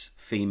puts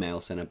female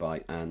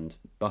Cenobite and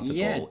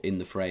Butterball in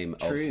the frame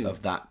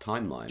of that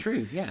timeline.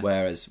 True, yeah.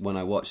 Whereas when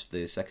I watched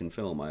the second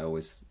film, I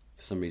always,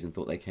 for some reason,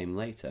 thought they came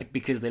later.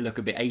 Because they look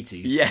a bit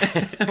 80s. Yeah.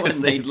 Because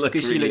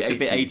she looks a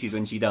bit 80s 80s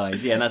when she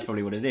dies. Yeah, that's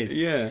probably what it is.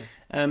 Yeah.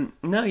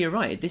 No, you're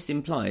right. This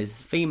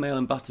implies female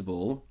and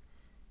Butterball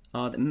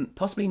are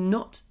possibly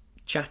not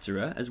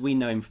Chatterer, as we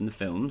know him from the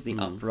films, the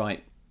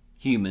upright...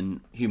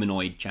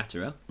 humanoid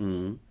Chatterer.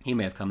 He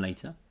may have come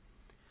later.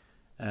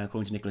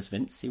 According to Nicholas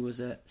Vince, he was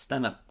a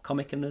stand-up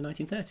comic in the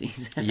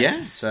 1930s.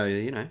 Yeah,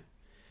 so,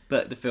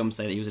 But the films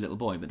say that he was a little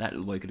boy, but that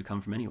little boy could have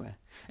come from anywhere.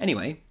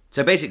 Anyway.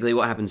 So basically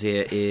what happens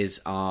here is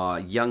our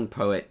young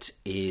poet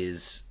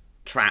is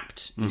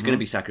trapped. He's going to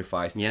be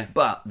sacrificed. Yeah.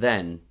 But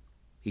then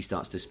he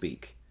starts to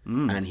speak.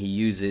 And he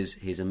uses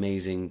his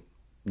amazing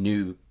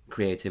new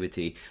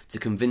creativity to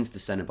convince the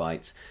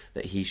Cenobites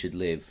that he should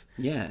live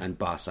and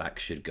Barsack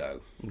should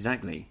go.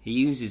 Exactly. He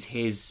uses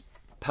his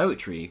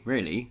poetry,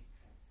 really,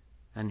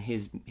 and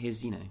his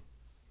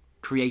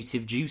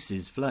creative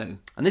juices flow.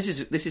 And this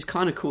is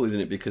kind of cool, isn't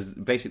it? Because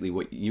basically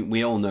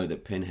we all know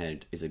that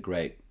Pinhead is a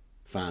great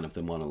fan of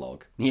the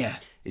monologue. Yeah.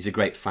 He's a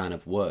great fan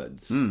of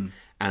words.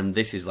 And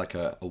this is like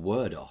a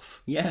word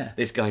off. Yeah.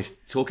 This guy's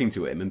talking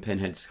to him and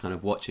Pinhead's kind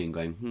of watching,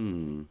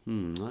 going,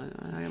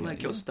 I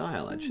like your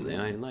style, actually.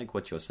 I like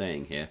what you're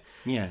saying here.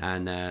 Yeah.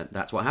 And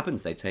that's what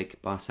happens. They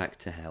take Barsack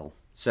to hell.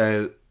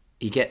 So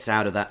he gets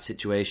out of that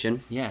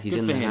situation. Yeah, he's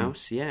good in for the him.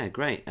 house. Yeah,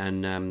 great.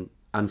 And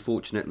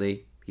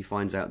unfortunately, he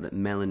finds out that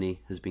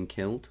Melanie has been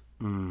killed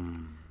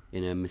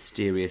in a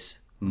mysterious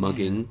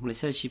mugging. Yeah. Well, it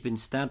says she'd been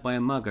stabbed by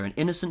a mugger, an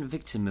innocent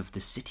victim of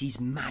the city's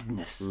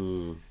madness.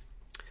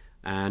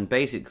 And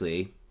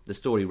basically, the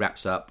story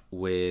wraps up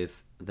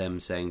with them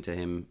saying to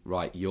him,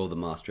 right, you're the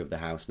master of the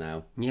house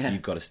now. Yeah.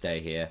 You've got to stay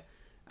here.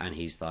 And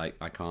he's like,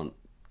 I can't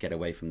get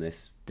away from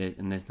this.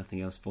 And there's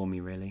nothing else for me,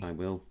 really. I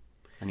will.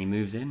 And he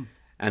moves in.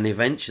 And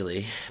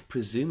eventually,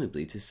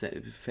 presumably, to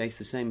face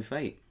the same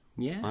fate.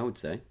 Yeah. I would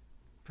say.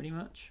 Pretty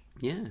much.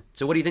 Yeah.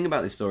 So what do you think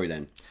about this story,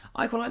 then?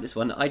 I quite like this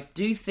one. I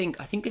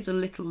think it's a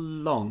little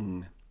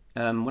long.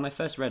 When I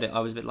first read it, I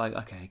was a bit like,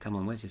 okay, come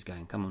on, where's this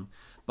going? Come on.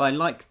 But I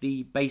like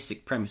the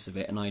basic premise of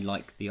it, and I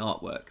like the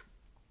artwork.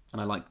 And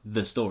I like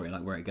the story, I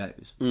like where it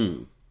goes.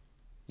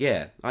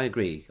 Yeah, I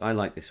agree. I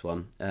like this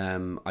one.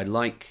 I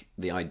like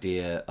the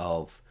idea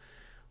of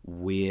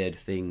weird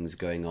things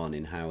going on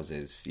in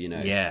houses, you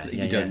know, that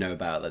you don't know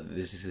about. That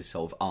this is this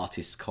sort of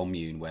artist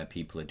commune where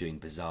people are doing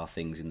bizarre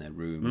things in their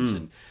rooms.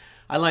 And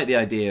I like the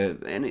idea,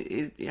 and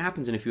it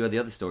happens in a few of the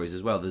other stories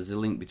as well. There's a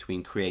link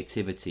between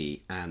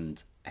creativity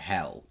and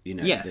hell, you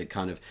know, the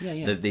kind of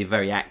the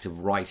very act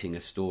of writing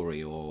a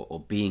story or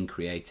being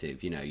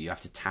creative. You know, you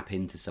have to tap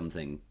into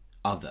something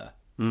other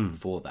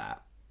for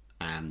that,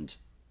 and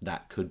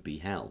that could be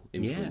hell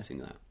influencing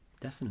that.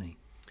 Definitely.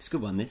 It's a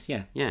good one, this,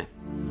 yeah.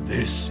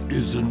 This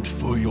isn't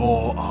for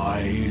your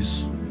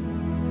eyes.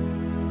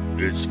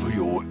 It's for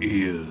your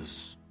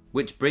ears.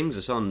 Which brings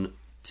us on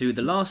to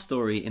the last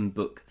story in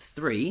book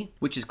 3,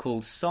 which is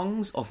called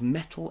Songs of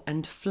Metal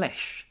and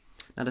Flesh.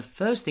 Now, the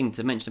first thing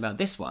to mention about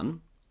this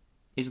one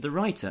is the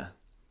writer.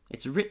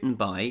 It's written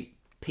by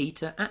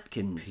Peter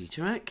Atkins.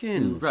 Peter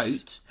Atkins. Who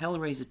wrote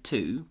Hellraiser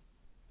 2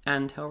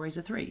 and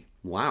Hellraiser 3.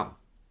 Wow.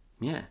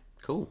 Yeah.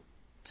 Cool.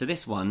 So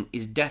this one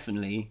is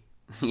definitely,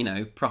 you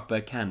know,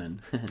 proper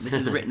canon. This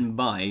is written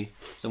by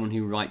someone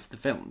who writes the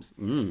films.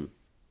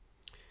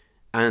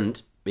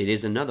 And it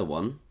is another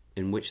one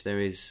in which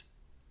there is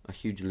a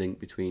huge link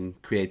between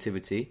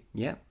creativity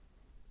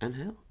and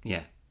hell.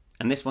 Yeah.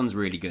 And this one's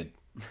really good.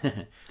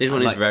 This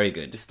one is very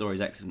good. The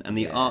story's excellent. And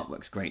the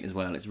artwork's great as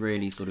well. It's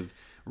really sort of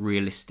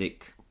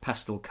realistic,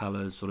 pastel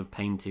colours, sort of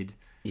painted.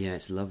 Yeah,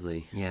 it's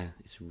lovely. Yeah.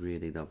 It's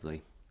really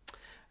lovely.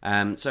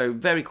 So,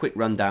 very quick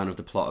rundown of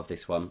the plot of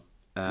this one.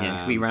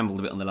 Because we rambled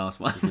a bit on the last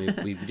one.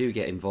 we do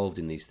get involved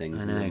in these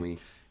things. I know. And then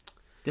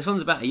This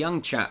one's about a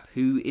young chap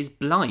who is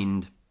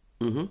blind.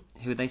 Who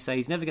they say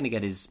he's never going to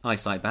get his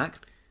eyesight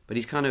back. But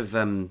he's kind of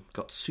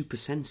got super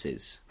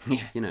senses.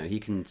 Yeah. You know, he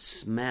can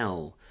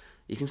smell.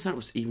 He can sort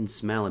of even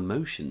smell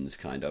emotions,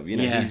 kind of. You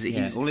know,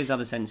 he's all his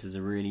other senses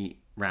are really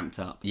ramped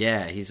up.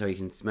 Yeah, so he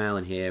can smell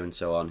and hear and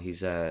so on.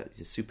 He's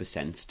super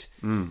sensed.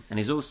 And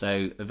he's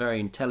also a very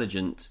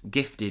intelligent,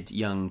 gifted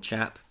young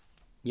chap.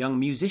 Young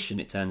musician,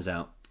 it turns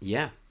out.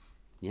 Yeah.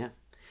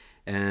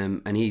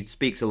 And he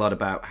speaks a lot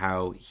about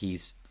how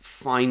he's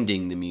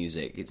finding the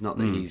music. It's not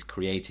that he's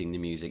creating the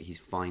music, he's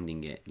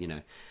finding it, you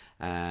know.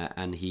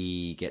 And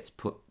he gets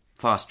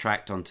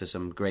fast-tracked onto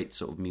some great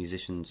sort of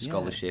musician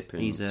scholarship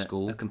in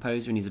school. He's a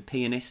composer and he's a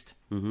pianist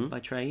by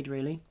trade,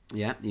 really.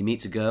 Yeah, he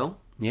meets a girl.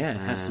 Yeah,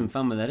 has some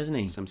fun with her, doesn't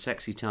he? Some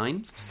sexy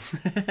time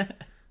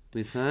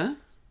with her.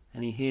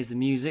 And he hears the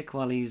music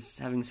while he's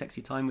having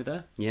sexy time with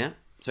her. Yeah.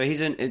 So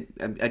he's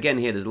again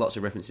here. There's lots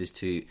of references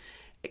to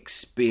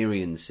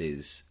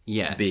experiences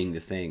being the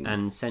thing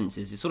and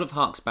senses. It sort of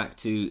harks back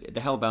to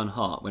the Hellbound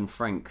Heart when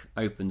Frank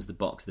opens the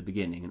box at the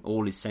beginning and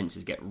all his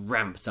senses get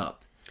ramped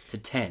up to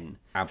 10.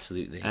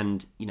 Absolutely.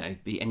 And you know,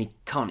 and he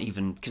can't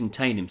even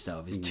contain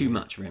himself. It's too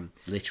much for him.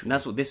 Literally. And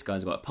that's what this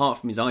guy's got. Apart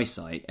from his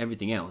eyesight,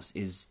 everything else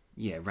is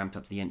ramped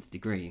up to the nth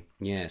degree.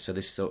 Yeah. So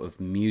this sort of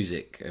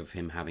music of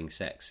him having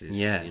sex is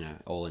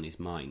all in his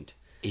mind.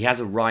 He has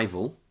a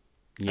rival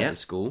at the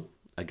school.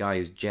 A guy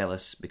who's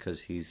jealous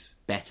because he's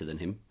better than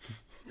him.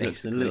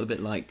 Looks a little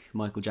bit like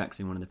Michael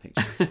Jackson in one of the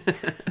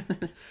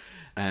pictures.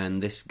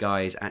 And this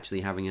guy is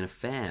actually having an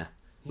affair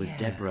with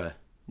Deborah.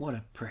 What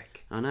a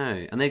prick. I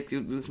know. And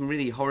there's some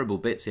really horrible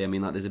bits here. I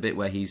mean, like, there's a bit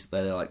where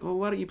they're like, oh,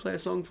 why don't you play a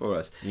song for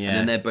us? Yeah. And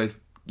then they're both,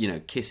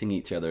 kissing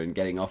each other and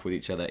getting off with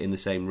each other in the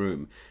same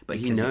room. But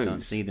because he knows. He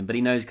can't see them. But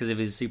he knows because of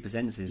his super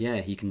senses. Yeah,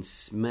 he can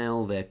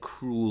smell their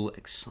cruel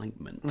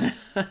excitement.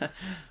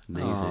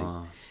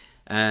 Amazing.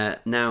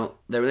 Now,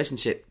 their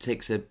relationship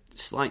takes a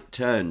slight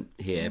turn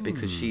here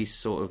because she's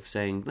sort of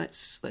saying,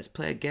 let's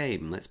play a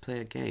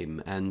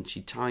game. And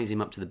she ties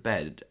him up to the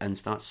bed and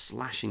starts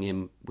slashing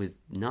him with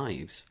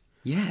knives.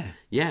 Yeah.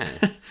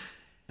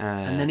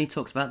 And then he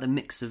talks about the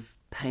mix of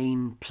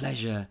pain,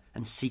 pleasure,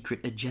 and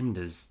secret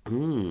agendas.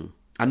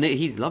 And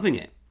he's loving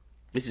it.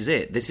 This is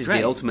it. This is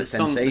the ultimate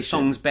sensation. The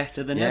song's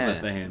better than ever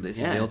for him. This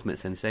is the ultimate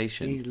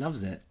sensation. He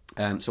loves it.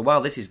 So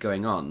while this is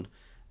going on,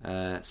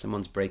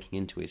 someone's breaking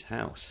into his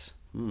house.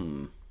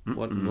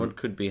 What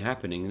could be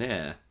happening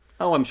there?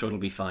 Oh, I'm sure it'll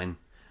be fine.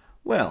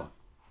 Well,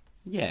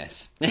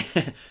 yes.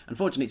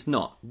 Unfortunately, it's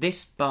not.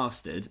 This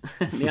bastard,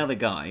 the other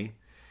guy,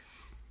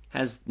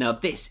 has... Now,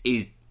 this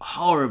is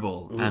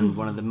horrible and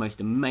one of the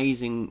most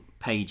amazing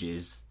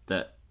pages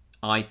that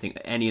I think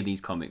any of these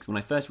comics...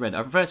 I first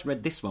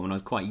read this one when I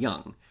was quite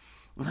young.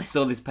 When I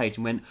saw this page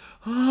and went,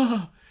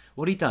 oh...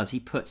 What he does, he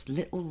puts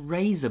little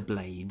razor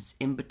blades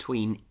in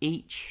between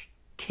each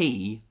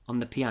key on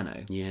the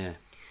piano. Yeah.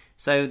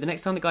 So the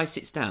next time the guy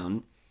sits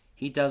down,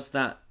 he does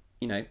that,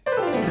 down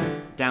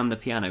down the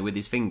piano with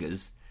his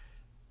fingers,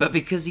 but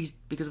because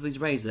of his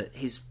razor,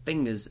 his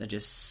fingers are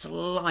just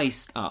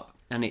sliced up,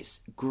 and it's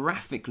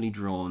graphically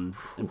drawn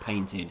and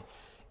painted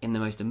in the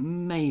most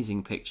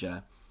amazing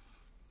picture,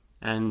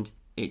 and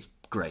it's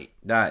great.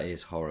 That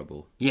is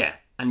horrible. Yeah,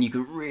 and you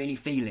can really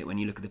feel it when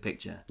you look at the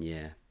picture.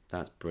 Yeah,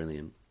 that's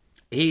brilliant.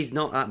 He's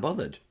not that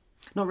bothered.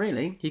 Not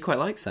really. He quite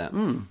likes that.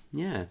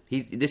 Yeah.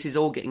 This is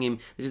all getting him...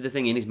 This is the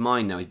thing, in his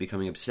mind now, he's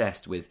becoming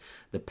obsessed with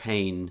the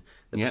pain,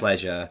 the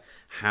pleasure,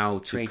 how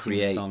to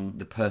create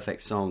the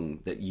perfect song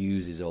that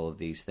uses all of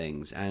these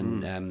things.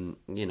 And,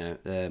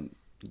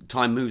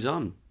 time moves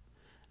on.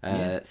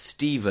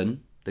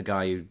 Stephen, the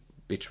guy who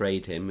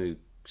betrayed him, who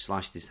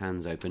slashed his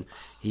hands open,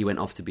 he went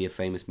off to be a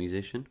famous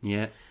musician.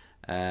 Yeah.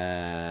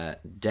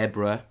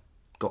 Deborah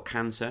got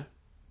cancer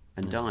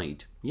and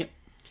died. Yep.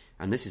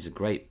 And this is a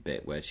great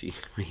bit where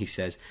he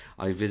says,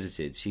 I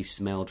visited, she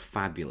smelled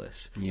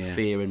fabulous. Yeah.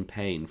 Fear and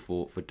pain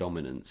fought for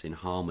dominance in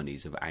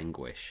harmonies of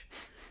anguish.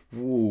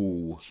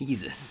 Whoa.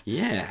 Jesus.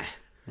 Yeah.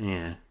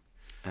 Yeah.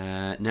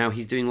 Now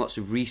he's doing lots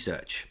of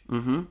research.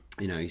 Mm-hmm.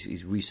 You know,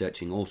 he's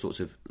researching all sorts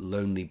of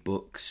lonely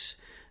books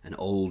and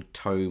old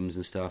tomes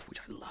and stuff, which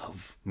I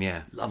love.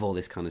 Yeah. Love all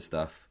this kind of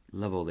stuff.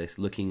 Love all this.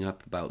 Looking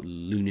up about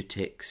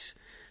lunatics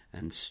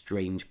and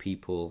strange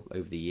people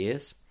over the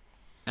years.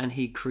 And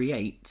he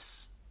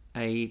creates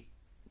a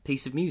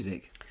piece of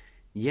music.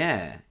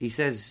 Yeah. He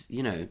says,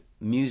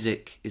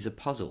 music is a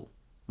puzzle.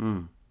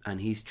 Mm.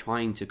 And he's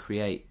trying to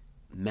create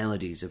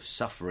melodies of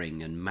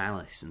suffering and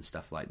malice and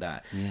stuff like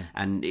that. Yeah.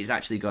 And it's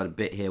actually got a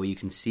bit here where you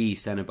can see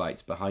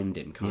cenobites behind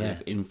him kind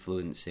of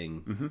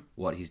influencing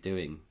what he's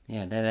doing.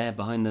 Yeah, they're there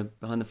behind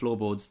the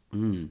floorboards.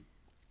 And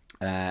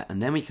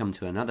then we come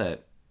to another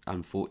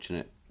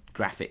unfortunate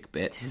graphic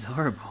bit. This is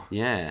horrible.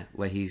 Yeah,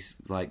 where he's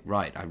like,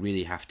 right, I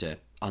really have to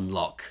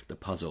unlock the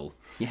puzzle.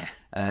 Yeah.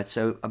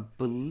 So I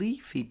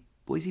believe he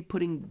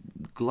putting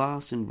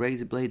glass and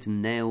razor blades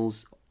and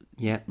nails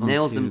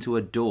nails them to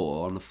a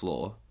door on the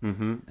floor,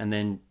 and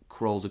then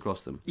crawls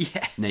across them.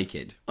 Yeah,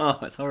 naked. Oh,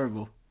 it's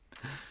horrible.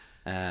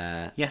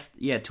 To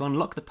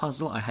unlock the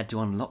puzzle, I had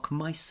to unlock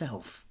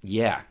myself.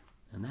 Yeah,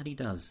 and that he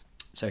does.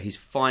 So he's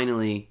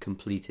finally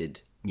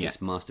completed this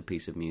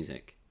masterpiece of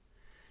music,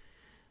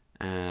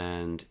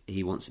 and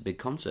he wants a big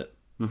concert.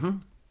 Mm-hmm.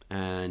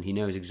 And he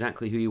knows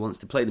exactly who he wants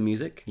to play the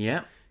music.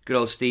 Yeah, good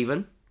old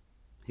Stephen,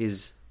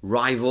 his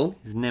rival,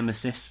 his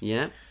nemesis.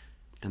 Yeah.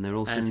 And they're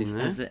all sitting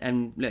there.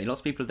 And look,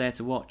 lots of people are there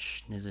to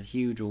watch. There's a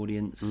huge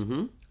audience.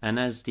 Mm-hmm. And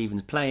as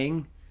Stephen's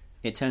playing,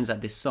 it turns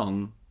out this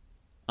song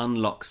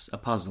unlocks a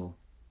puzzle.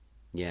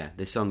 Yeah,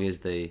 this song is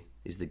the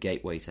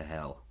gateway to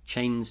hell.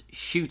 Chains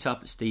shoot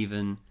up at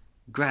Stephen,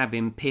 grab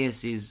him,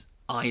 pierce his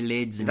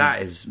eyelids and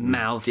his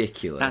mouth.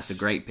 Ridiculous. That's a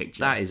great picture.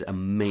 That is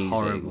amazing.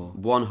 Horrible.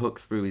 One hook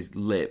through his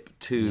lip,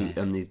 two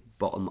on his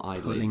bottom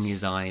eyelids. Pulling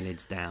his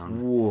eyelids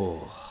down.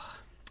 Whoa.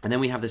 And then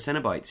we have the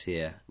cenobites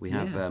here. We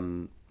have...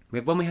 We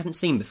have one we haven't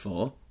seen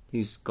before,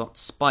 who's got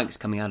spikes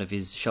coming out of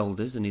his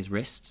shoulders and his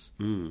wrists,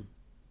 and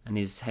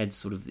his head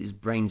his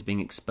brain's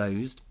being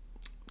exposed,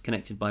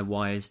 connected by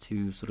wires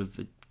to sort of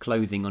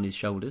clothing on his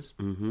shoulders.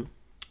 Mm-hmm. And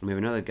we have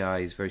another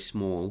guy who's very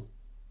small.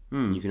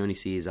 You can only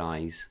see his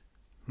eyes.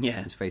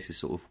 Yeah, his face is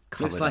sort of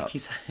covered looks like up.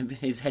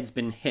 his head's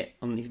been hit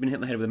on. He's been hit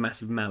on the head with a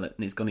massive mallet,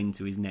 and it's gone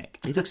into his neck.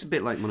 He looks a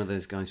bit like one of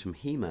those guys from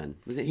He-Man.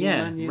 Was it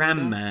He-Man? Yeah,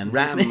 Ram Man.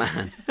 Ram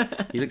Man.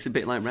 He looks a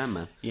bit like Ram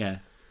Man. Yeah.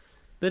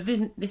 But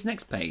then this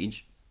next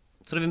page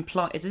sort of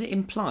does it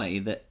imply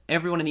that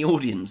everyone in the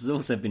audience has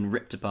also been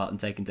ripped apart and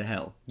taken to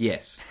hell?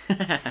 Yes.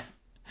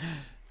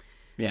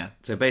 Yeah.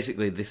 So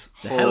basically it's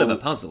a hell of a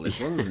puzzle, this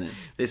one, isn't it?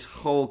 This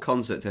whole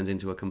concert turns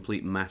into a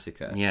complete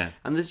massacre. Yeah.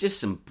 And there's just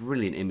some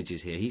brilliant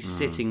images here. He's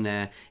sitting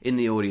there in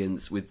the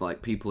audience with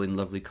like people in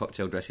lovely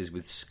cocktail dresses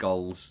with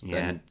skulls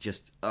and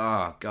just,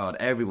 oh God,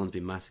 everyone's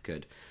been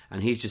massacred.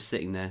 And he's just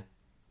sitting there,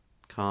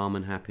 calm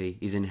and happy.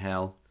 He's in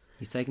hell.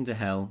 He's taken to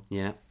hell.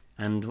 Yeah.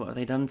 And what have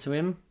they done to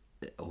him?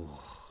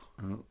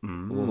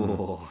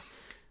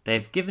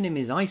 They've given him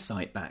his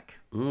eyesight back.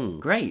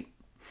 Great.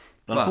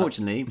 But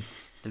unfortunately,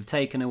 they've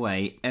taken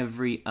away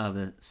every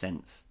other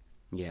sense.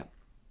 Yeah.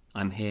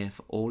 I'm here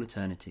for all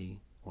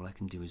eternity. All I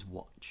can do is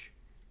watch.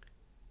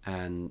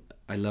 And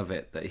I love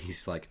it that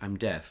he's like, I'm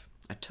deaf.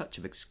 A touch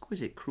of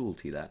exquisite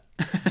cruelty, that.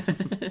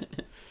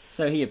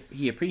 So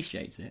he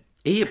appreciates it.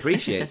 He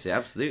appreciates it,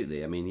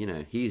 absolutely. I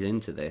mean, he's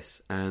into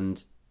this.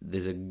 And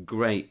there's a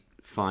great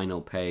final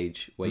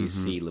page where you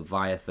see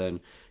Leviathan,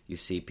 you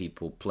see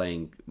people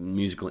playing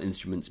musical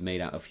instruments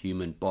made out of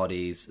human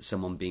bodies,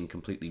 someone being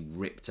completely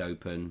ripped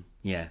open.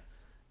 Yeah.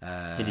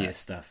 Hideous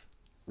stuff.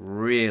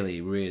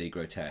 Really, really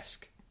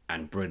grotesque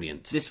and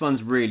brilliant. This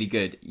one's really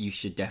good. You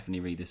should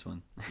definitely read this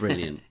one.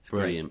 Brilliant.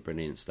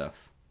 Brilliant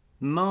stuff.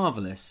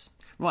 Marvellous.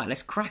 Right,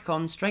 let's crack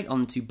on straight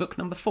on to book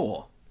number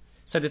 4.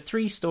 So the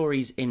 3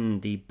 stories in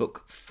the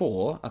book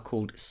 4 are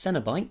called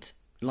Cenobite,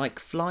 Like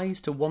Flies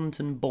to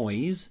Wanton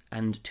Boys,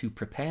 and To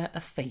Prepare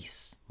a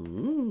Face.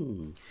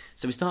 Ooh.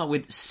 So we start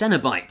with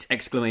Cenobite! !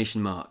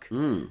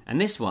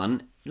 And this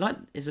one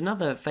is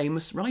another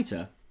famous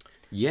writer.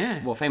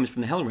 Yeah. Well, famous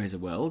from the Hellraiser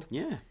world.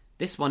 Yeah.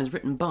 This one is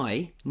written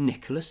by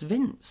Nicholas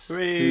Vince,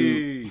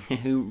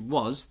 who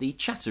was the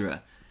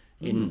Chatterer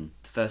in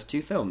the first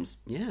two films.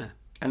 Yeah.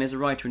 And is a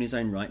writer in his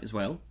own right as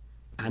well.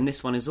 And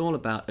this one is all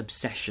about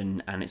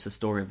obsession, and it's a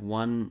story of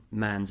one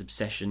man's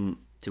obsession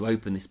to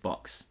open this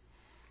box.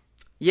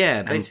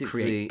 Yeah, and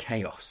create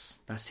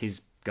chaos. That's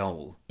his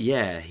goal.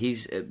 Yeah,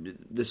 he's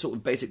the sort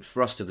of basic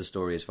thrust of the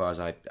story, as far as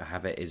I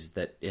have it, is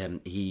that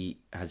he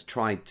has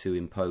tried to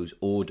impose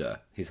order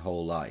his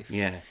whole life.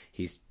 Yeah.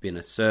 He's been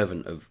a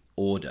servant of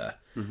order,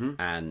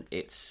 and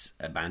it's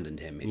abandoned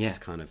him. It's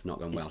kind of not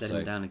gone well. Let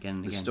him down again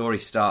and the again. story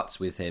starts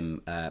with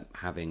him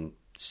having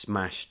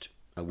smashed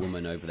a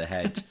woman over the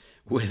head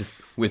with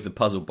the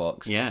puzzle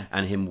box,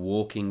 and him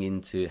walking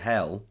into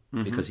hell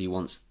because he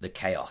wants the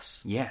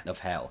chaos of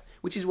hell,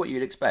 which is what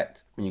you'd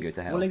expect when you go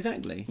to hell. Well,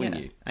 exactly.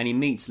 Wouldn't you? And he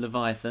meets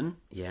Leviathan.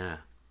 Yeah,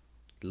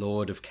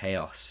 Lord of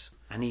Chaos.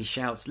 And he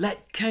shouts,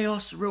 "Let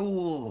chaos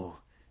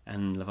rule!"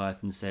 And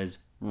Leviathan says,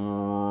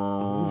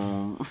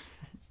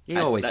 He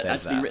always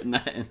says actually that. written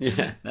that in.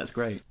 Yeah. That's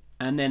great.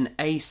 And then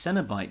a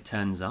cenobite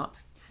turns up.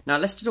 Now,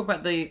 let's talk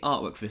about the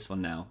artwork for this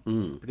one now.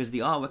 Because the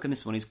artwork on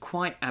this one is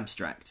quite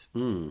abstract.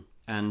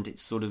 And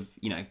it's sort of,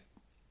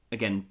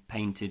 again,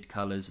 painted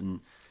colours and...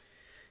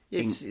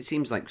 It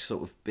seems like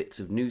sort of bits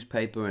of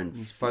newspaper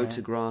and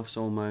photographs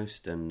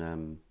almost,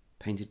 and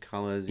painted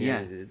colours.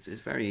 Yeah, it's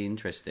very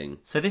interesting.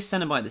 So this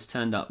cenobite that's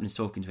turned up and is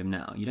talking to him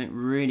now, you don't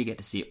really get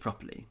to see it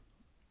properly.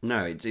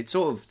 No, it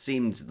sort of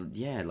seems,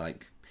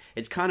 like...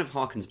 It kind of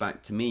harkens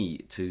back to me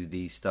to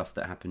the stuff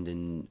that happened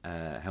in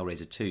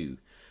Hellraiser 2,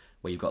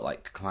 where you've got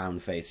like clown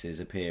faces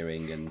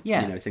appeering and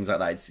things like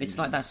that. It's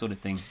like that sort of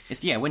thing.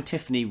 It's when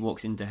Tiffany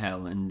walks into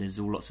hell and there's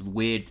all lots of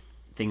weird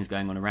things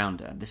going on around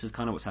her. This is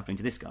kind of what's happening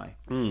to this guy.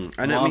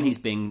 While he's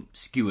being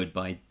skewered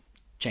by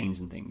chains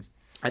and things.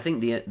 I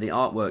think the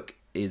artwork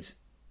is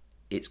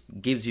it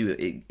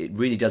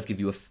really does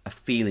give you a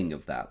feeling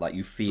of that. Like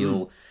you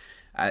feel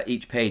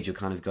each page you're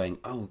kind of going,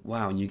 oh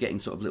wow, and you're getting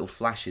sort of little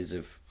flashes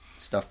of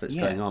stuff that's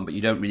going on, but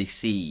you don't really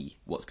see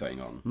what's going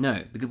on.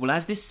 No, because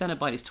as this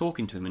cenobite is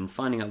talking to him and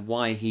finding out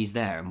why he's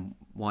there and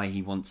why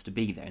he wants to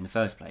be there in the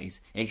first place,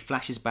 it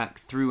flashes back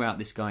throughout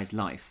this guy's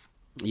life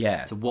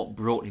to what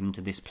brought him to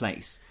this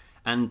place.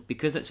 And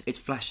because it's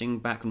flashing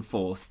back and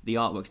forth, the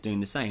artwork's doing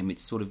the same. It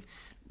sort of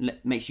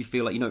makes you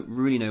feel like you don't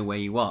really know where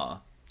you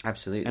are.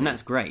 Absolutely. And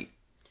that's great.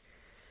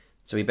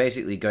 So he's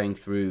basically going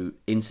through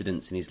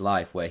incidents in his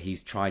life where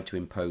he's tried to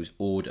impose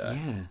order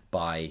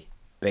by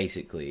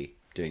basically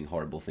doing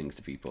horrible things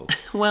to people.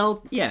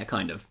 Well, yeah,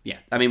 kind of, yeah.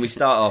 I mean, we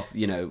start off,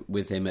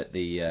 with him at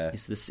the...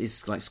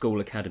 It's like school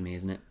academy,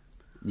 isn't it?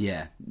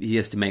 Yeah, he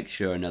has to make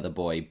sure another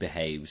boy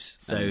behaves.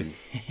 So,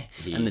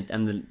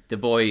 and the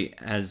boy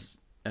has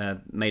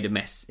made a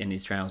mess in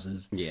his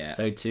trousers. Yeah.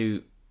 So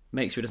to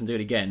make sure he doesn't do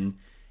it again,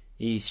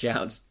 he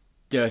shouts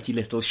 "dirty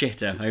little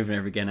shitter" over and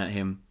over again at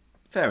him.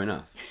 Fair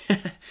enough.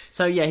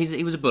 So yeah,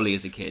 he was a bully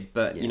as a kid,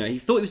 but he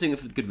thought he was doing it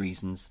for good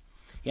reasons.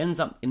 He ends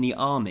up in the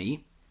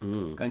army.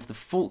 Going to the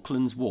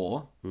Falklands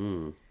War.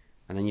 And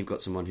then you've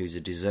got someone who's a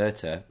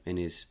deserter in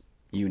his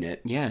unit.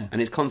 Yeah. And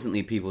it's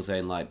constantly people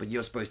saying, like, but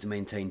you're supposed to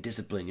maintain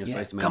discipline, you're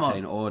supposed to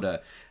maintain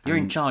order. You're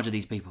in charge of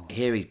these people.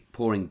 Here he's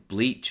pouring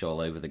bleach all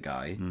over the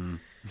guy.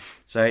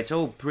 So it's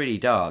all pretty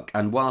dark.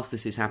 And whilst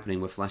this is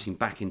happening, we're flashing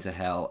back into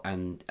hell,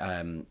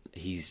 and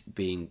he's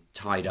being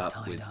tied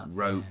up with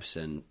ropes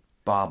and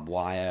barbed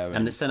wire.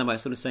 And the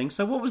cenobite's sort of saying,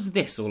 so what was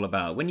this all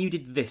about? When you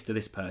did this to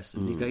this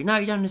person? He's going, no,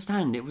 you don't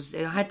understand.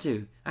 I had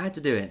to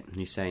do it. And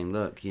he's saying,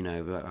 look,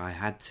 I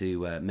had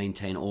to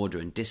maintain order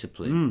and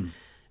discipline.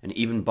 And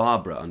even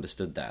Barbara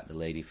understood that, the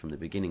lady from the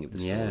beginning of the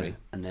story. Yeah.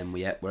 And then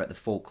we're at the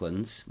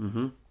Falklands,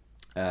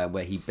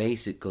 where he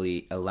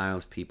basically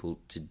allows people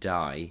to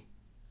die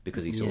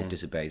because he sort of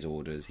disobeys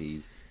orders.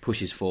 He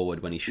pushes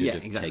forward when he should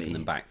have taken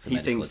them back for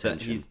medical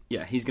attention.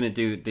 That he's going to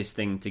do this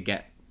thing to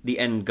get the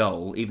end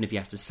goal, even if he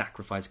has to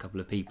sacrifice a couple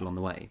of people on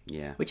the way.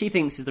 Yeah. Which he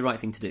thinks is the right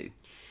thing to do.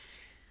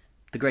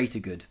 The greater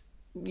good.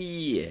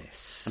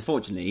 Yes.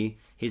 Unfortunately,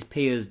 his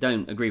peers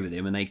don't agree with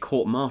him and they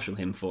court-martial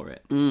him for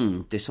it.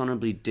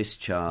 Dishonourably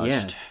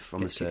discharged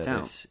from the kicked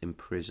service,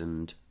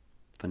 imprisoned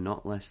for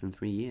not less than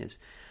 3 years.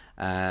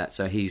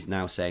 So he's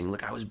now saying,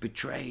 look, I was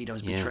betrayed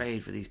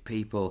for these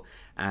people.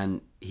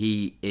 And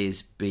he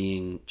is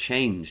being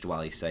changed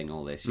while he's saying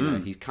all this.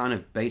 He's kind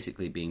of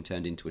basically being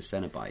turned into a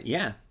cenobite.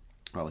 Yeah.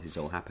 While this is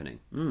all happening.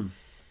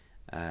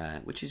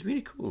 Which is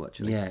really cool,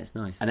 actually. Yeah, it's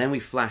nice. And then we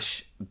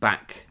flash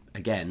back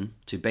again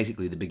to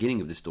basically the beginning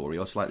of the story,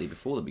 or slightly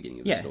before the beginning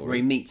of the story. Where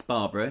he meets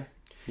Barbara,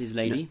 his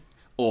lady.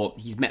 Or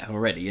he's met her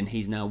already and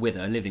he's now with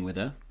her, living with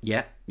her.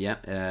 Yeah.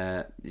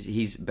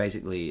 He's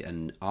basically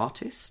an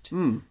artist.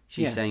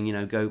 She's saying,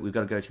 we've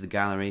got to go to the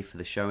gallery for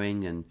the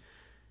showing, and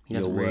he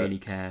doesn't really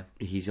care.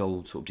 He's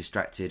all sort of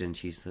distracted, and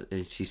she's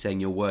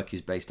saying your work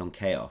is based on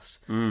chaos.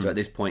 So at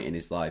this point in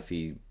his life,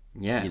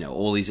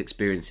 all these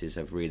experiences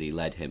have really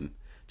led him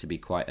to be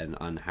quite an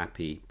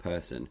unhappy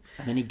person.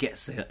 And then he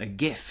gets a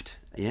gift.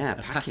 Yeah,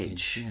 a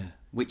package.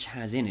 Which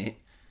has in it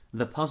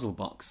the puzzle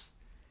box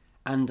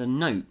and a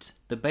note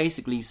that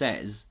basically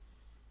says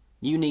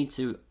you need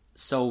to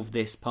solve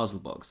this puzzle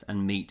box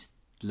and meet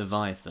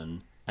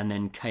Leviathan, and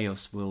then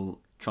chaos will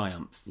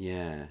triumph.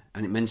 Yeah,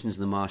 and it mentions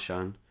the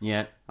Marchand.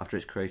 Yeah. After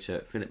its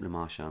creator, Philip Le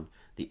Marchand.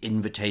 The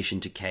invitation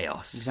to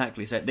chaos.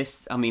 Exactly. So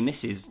this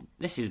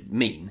is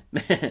mean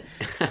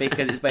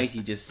because it's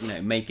basically just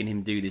making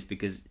him do this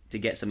because to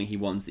get something he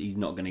wants that he's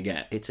not going to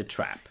get. It's a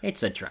trap.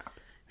 It's a trap.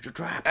 It's a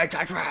trap. It's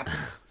a trap.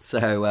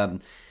 So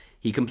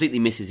he completely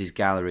misses his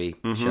gallery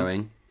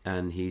showing,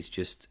 and he's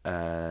just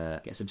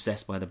gets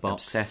obsessed by the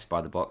box. Obsessed by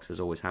the box, as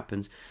always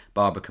happens.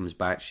 Barbara comes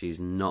back. She's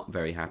not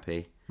very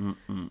happy.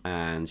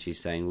 And she's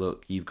saying,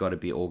 look, you've got to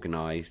be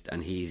organised.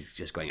 And he's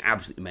just going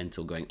absolutely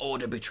mental, going,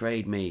 order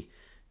betrayed me.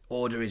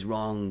 Order is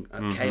wrong.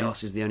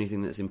 Chaos is the only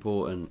thing that's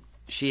important.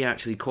 She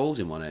actually calls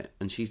him on it.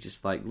 And she's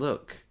just like,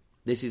 look,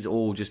 this is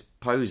all just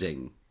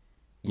posing.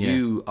 Yeah.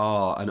 You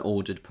are an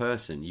ordered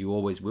person. You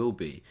always will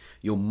be.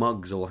 Your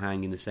mugs all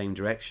hang in the same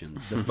direction.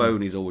 The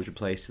phone is always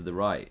placed to the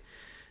right.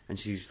 And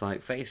she's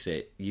like, face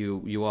it,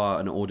 you are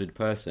an ordered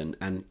person.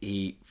 And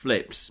he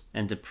flips.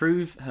 And to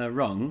prove her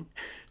wrong...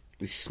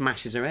 he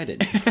smashes her head in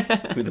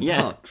with the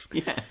box.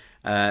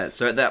 Yeah.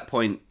 So at that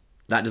point,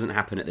 that doesn't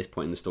happen at this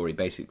point in the story.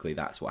 Basically,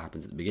 that's what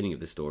happens at the beginning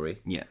of the story.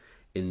 Yeah.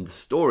 In the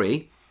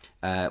story,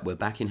 we're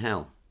back in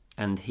hell.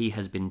 And he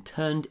has been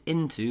turned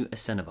into a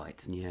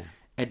cenobite. Yeah.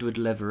 Edward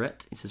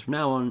Leverett, it says, from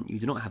now on, you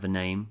do not have a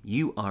name,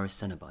 you are a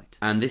cenobite.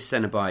 And this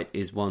cenobite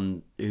is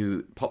one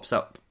who pops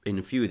up in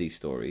a few of these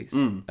stories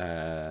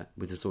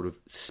with a sort of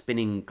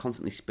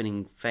constantly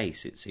spinning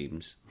face, it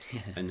seems,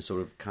 and a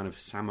sort of kind of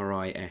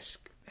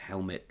samurai-esque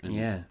helmet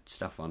and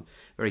stuff on.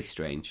 Very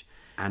strange.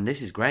 And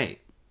this is great,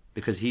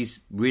 because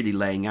he's really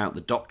laying out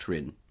the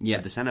doctrine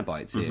of the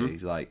Cenobites here.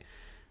 He's like,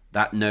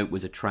 that note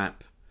was a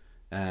trap.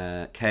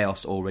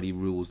 Chaos already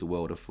rules the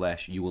world of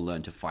flesh. You will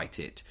learn to fight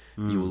it.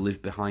 You will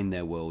live behind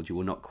their world. You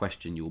will not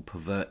question. You will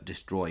pervert,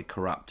 destroy,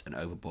 corrupt, and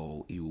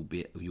overhaul. You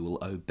will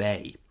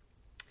obey.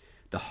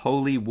 The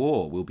holy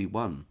war will be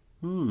won.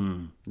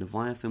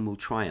 Leviathan will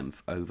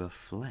triumph over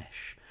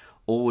flesh.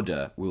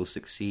 Order will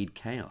succeed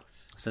chaos.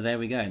 So there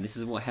we go. This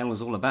is what hell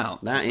is all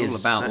about. That's all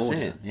about that's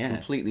order. It. Yeah.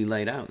 Completely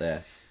laid out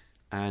there.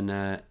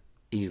 And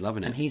he's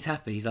loving it. And he's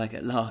happy. He's like,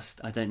 at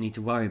last, I don't need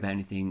to worry about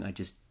anything. I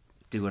just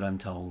do what I'm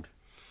told.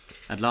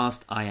 At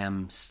last, I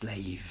am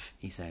slave,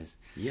 he says.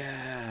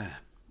 Yeah.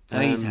 So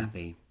he's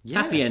happy.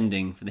 Yeah. Happy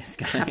ending for this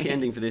guy. Happy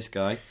ending for this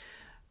guy.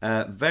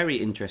 Very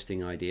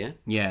interesting idea.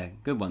 Yeah,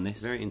 good one,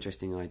 this. Very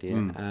interesting idea.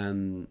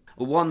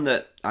 One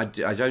that I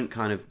don't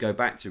kind of go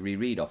back to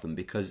reread often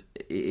because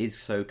it is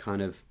so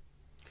kind of...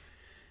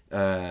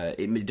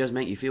 it does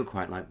make you feel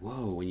quite like,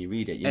 whoa, when you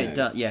read it. It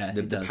does, yeah.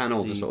 The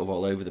panels are sort of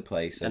all over the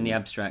place. And the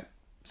abstract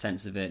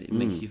sense of it, it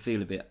makes you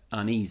feel a bit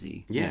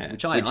uneasy. Yeah.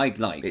 Which I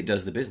like. It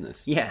does the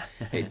business. Yeah.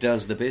 It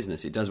does the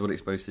business. It does what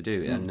it's supposed to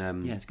do.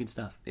 And yeah, it's good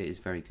stuff. It is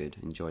very good.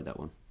 Enjoyed that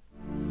one.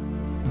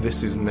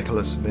 This is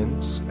Nicholas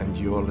Vince, and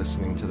you're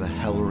listening to the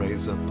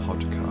Hellraiser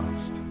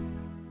podcast.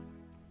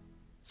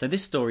 So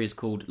this story is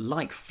called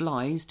Like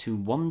Flies to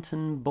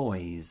Wanton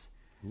Boys.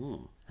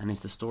 Ooh. And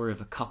it's the story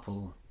of a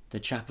couple, the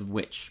chap of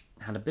which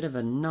had a bit of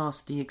a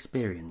nasty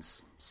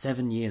experience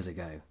 7 years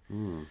ago.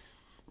 So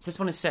this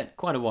one is set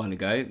quite a while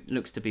ago. It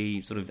looks to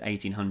be sort of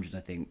 1800s,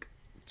 I think,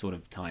 sort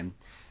of time.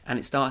 And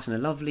it starts in a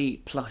lovely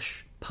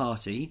plush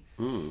party.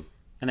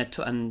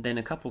 And then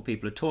a couple of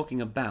people are talking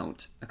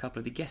about a couple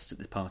of the guests at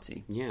the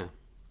party. Yeah.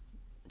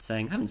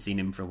 Saying, haven't seen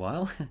him for a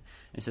while. And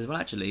it says, well,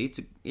 actually,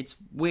 it's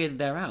weird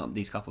they're out,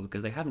 these couple,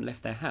 because they haven't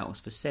left their house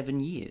for 7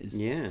 years.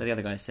 Yeah. So the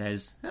other guy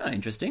says,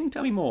 interesting,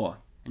 tell me more.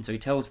 And so he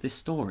tells this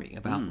story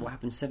about what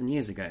happened 7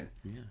 years ago.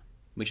 Yeah.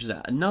 Which was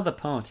at another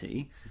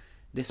party.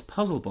 This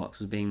puzzle box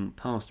was being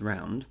passed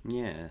around.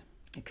 Yeah.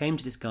 It came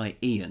to this guy,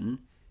 Ian,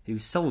 who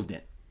solved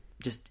it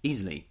just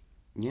easily.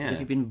 Yeah. As if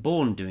he'd been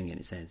born doing it,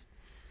 it says.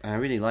 I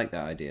really like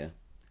that idea.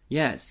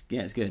 Yeah, it's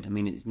good. I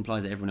mean, it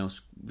implies that everyone else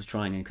was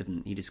trying and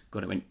couldn't. He just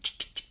got it, went,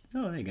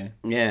 oh, there you go.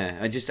 Yeah,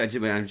 I just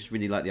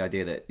really like the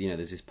idea that,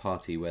 there's this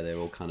party where they're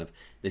all kind of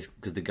this,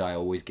 because the guy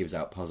always gives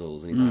out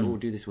puzzles and he's like, oh,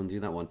 do this one, do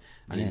that one,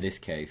 and in this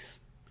case,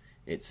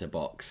 it's a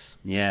box.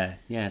 Yeah.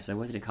 So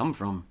where did it come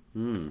from?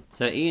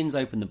 So Ian's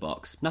opened the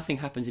box. Nothing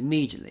happens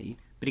immediately,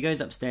 but he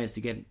goes upstairs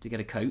to get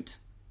a coat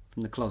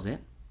from the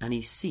closet, and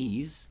he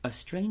sees a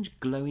strange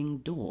glowing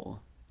door.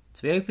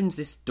 So he opens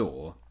this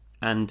door,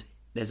 and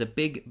there's a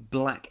big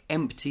black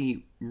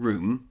empty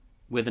room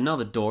with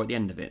another door at the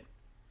end of it.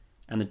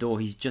 And the door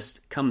he's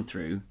just come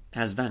through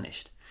has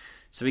vanished.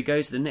 So he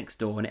goes to the next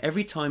door, and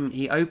every time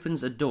he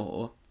opens a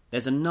door,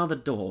 there's another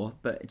door,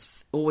 but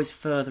it's always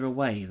further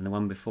away than the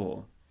one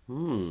before.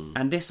 And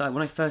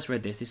when I first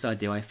read this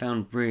idea I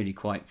found really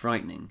quite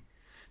frightening,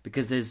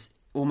 because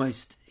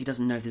he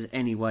doesn't know if there's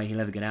any way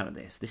he'll ever get out of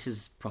this. This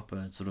is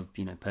proper sort of,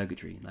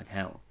 purgatory, like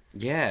hell.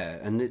 Yeah,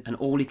 and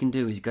all he can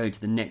do is go to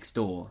the next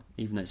door,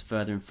 even though it's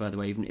further and further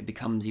away. Even it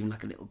becomes even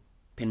like a little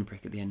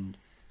pinprick at the end.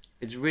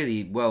 It's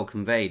really well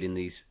conveyed in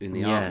the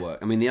artwork.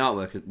 I mean, the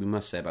artwork, we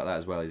must say about that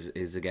as well,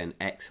 is again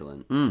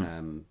excellent.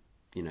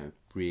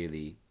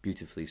 Really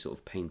beautifully sort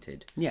of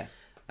painted. Yeah.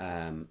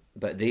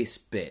 But this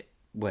bit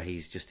where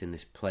he's just in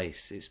this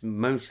place. It's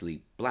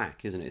mostly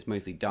black, isn't it? It's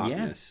mostly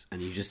darkness,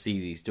 and you just see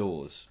these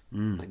doors,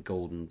 like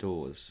golden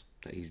doors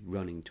that he's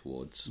running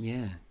towards.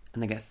 Yeah.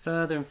 And they get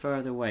further and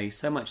further away,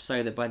 so much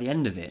so that by the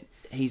end of it,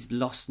 he's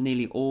lost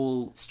nearly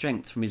all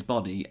strength from his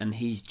body, and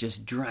he's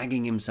just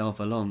dragging himself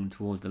along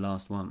towards the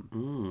last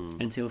one.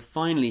 Until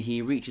finally he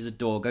reaches a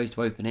door, goes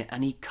to open it,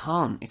 and he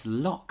can't. It's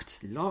locked.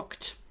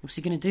 Locked. What's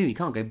he going to do? He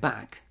can't go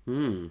back. So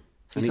and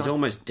he he's starts...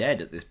 almost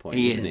dead at this point,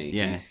 isn't he?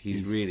 Yeah.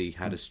 He's really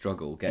had a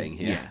struggle getting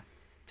here. Yeah.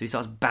 So he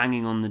starts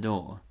banging on the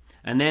door.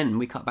 And then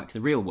we cut back to the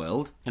real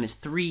world, and it's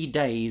 3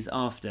 days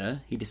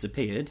after he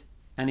disappeared,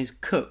 and his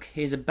cook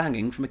hears a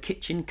banging from a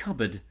kitchen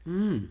cupboard.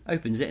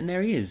 Opens it, and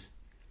there he is.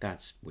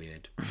 That's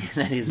weird.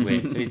 That is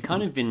weird. So he's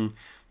kind of been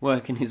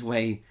working his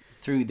way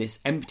through this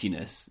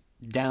emptiness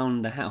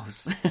down the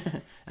house,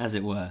 as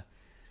it were.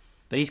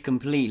 But he's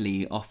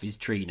completely off his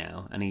tree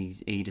now, and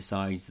he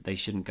decides that they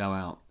shouldn't go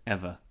out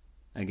ever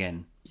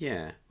again.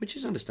 Yeah, which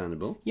is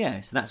understandable.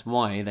 Yeah, so that's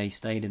why they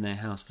stayed in their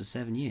house for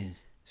 7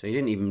 years. So he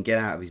didn't even get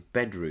out of his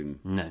bedroom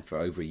No. for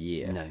over a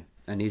year. No.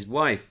 And his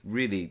wife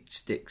really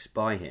sticks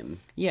by him.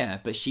 Yeah,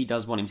 but she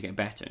does want him to get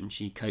better, and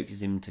she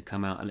coaxes him to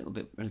come out a little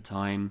bit at a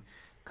time.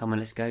 Come on,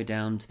 let's go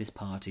down to this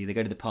party. They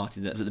go to the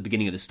party that was at the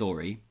beginning of the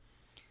story.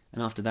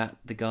 And after that,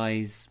 the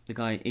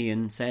guy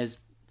Ian says,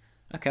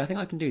 okay, I think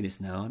I can do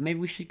this now. Maybe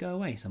we should go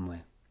away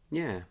somewhere.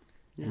 Yeah.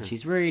 And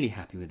she's really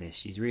happy with this.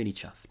 She's really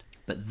chuffed.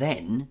 But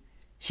then,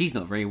 she's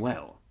not very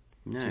well.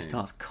 No. She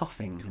starts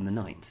coughing in the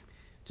night.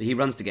 So he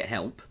runs to get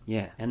help.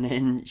 Yeah. And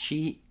then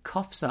she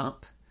coughs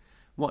up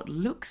what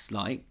looks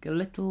like a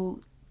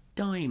little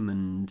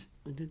diamond.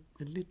 A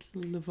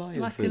little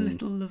Leviathan. Like a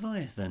little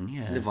Leviathan,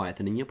 yeah.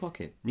 Leviathan in your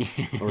pocket.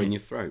 Or in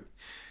your throat.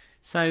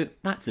 So,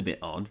 that's a bit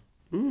odd.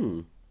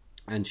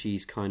 And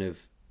she's kind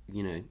of,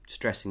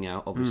 stressing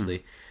out,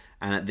 obviously.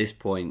 And at this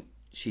point,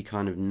 she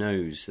kind of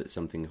knows that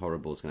something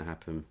horrible is going to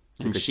happen.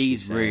 And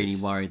she's really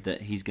worried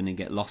that he's going to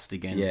get lost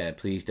again. Yeah,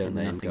 please don't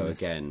let him go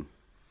again.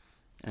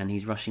 And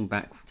he's rushing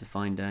back to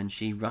find her, and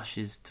she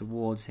rushes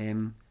towards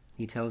him.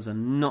 He tells her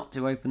not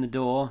to open the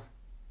door.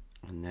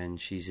 And then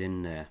she's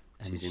in there.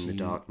 She's in the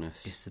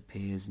darkness.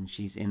 Disappears, and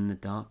she's in the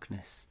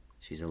darkness.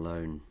 She's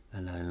alone.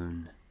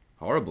 Alone.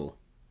 Horrible.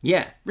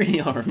 Yeah, really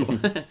horrible.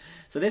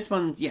 So this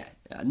one's,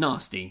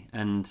 nasty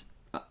and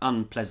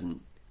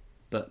unpleasant,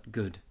 but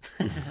good.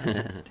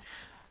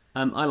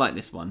 I like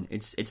this one.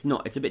 It's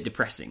a bit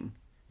depressing,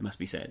 it must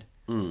be said.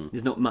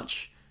 There's not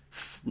much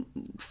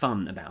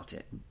fun about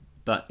it,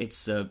 but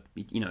it's a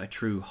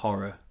true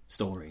horror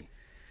story.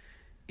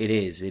 It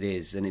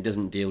is, and it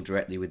doesn't deal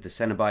directly with the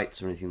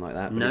cenobites or anything like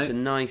that, but it's a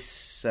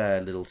nice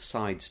little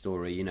side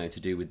story, to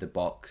do with the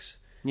box,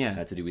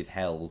 to do with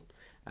hell,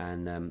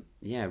 and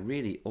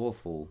really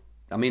awful.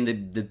 I mean,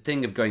 the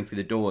thing of going through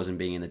the doors and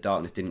being in the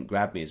darkness didn't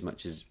grab me as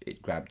much as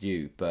it grabbed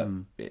you, but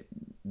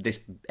this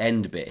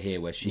end bit here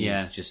where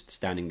she's just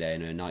standing there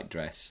in her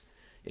nightdress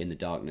in the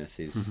darkness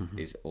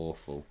is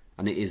awful,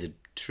 and it is a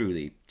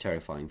truly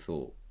terrifying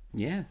thought.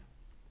 Yeah.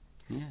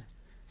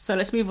 So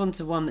let's move on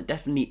to one that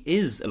definitely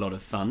is a lot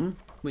of fun,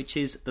 which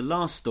is the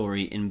last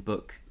story in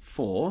book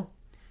 4.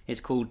 It's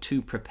called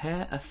To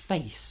Prepare a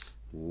Face.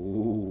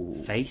 Ooh.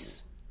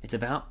 Face. It's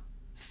about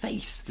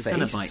Face, the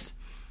cenobite.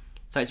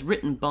 So it's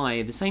written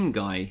by the same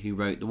guy who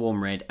wrote The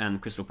Warm Red and The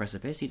Crystal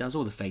Precipice. He does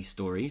all the Face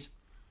stories.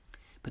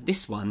 But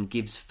this one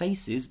gives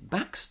Face's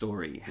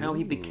backstory, how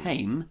he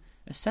became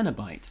a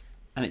cenobite.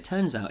 And it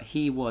turns out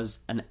he was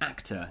an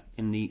actor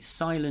in the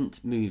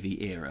silent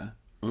movie era.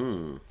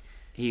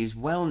 He's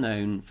well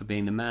known for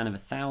being the man of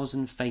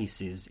 1,000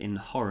 faces in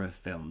horror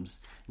films.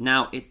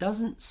 Now, it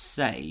doesn't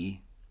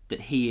say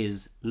that he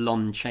is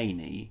Lon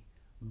Chaney,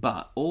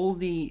 but all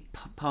the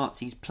parts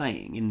he's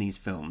playing in these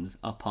films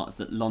are parts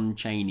that Lon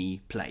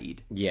Chaney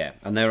played. Yeah,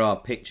 and there are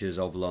pictures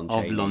of Lon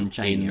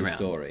Chaney in the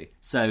story.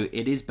 So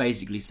it is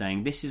basically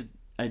saying this is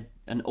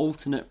an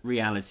alternate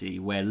reality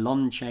where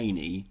Lon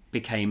Chaney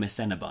became a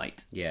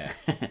cenobite. Yeah.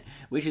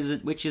 which is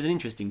an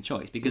interesting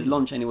choice, because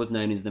Lon Chaney was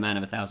known as the man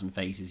of 1,000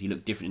 faces. He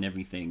looked different in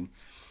everything.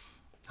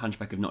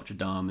 Hunchback of Notre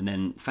Dame, and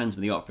then Phantom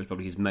of the Opera is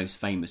probably his most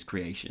famous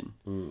creation.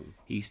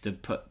 He used to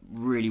put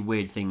really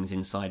weird things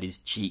inside his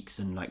cheeks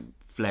and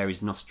flare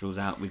his nostrils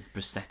out with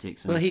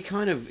prosthetics. And... Well, he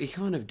kind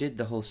of did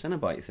the whole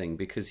cenobite thing,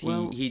 because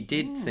he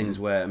did things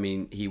where,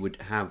 he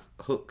would have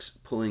hooks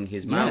pulling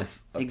his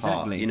mouth apart,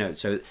 exactly.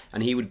 So,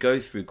 and he would go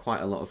through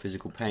quite a lot of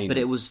physical pain. But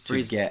it was for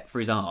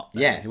his art.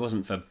 Yeah, it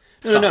wasn't for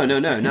fun.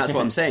 No. That's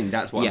what I'm saying.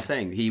 That's what I'm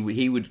saying.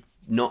 He would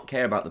not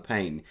care about the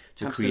pain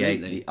to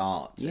create the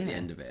art at the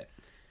end of it.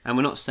 And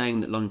we're not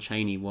saying that Lon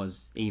Chaney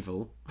was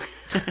evil.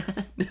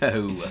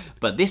 No.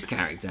 But this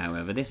character,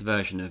 however, this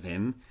version of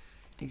him,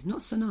 he's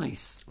not so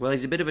nice. Well,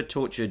 he's a bit of a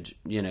tortured,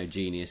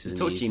 genius, isn't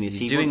he? Genius.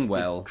 He's doing wants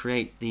well. To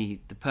create the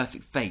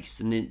perfect face,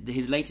 and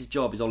his latest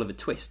job is Oliver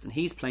Twist, and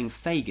he's playing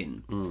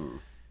Fagin.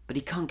 But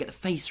he can't get the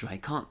face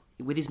right.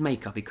 With his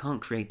makeup, he can't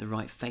create the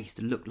right face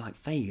to look like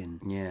Fagin.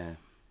 Yeah.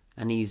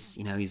 And he's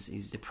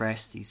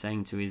depressed. He's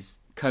saying to his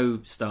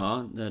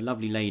co-star, the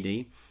lovely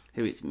lady,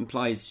 who it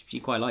implies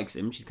she quite likes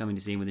him, she's coming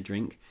to see him with a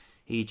drink.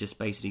 He just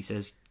basically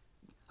says,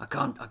 I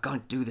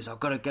can't do this. I've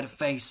got to get a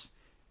face.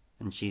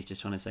 And she's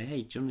just trying to say,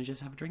 hey, do you want to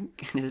just have a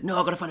drink? And he says, no,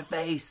 I've got to find a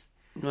face.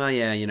 Well,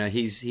 yeah, you know,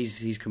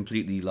 he's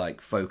completely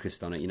like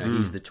focused on it. You know,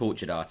 he's the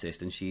tortured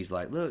artist, and she's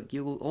like, "Look,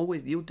 you'll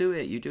do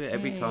it. You do it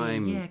every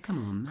time." Yeah,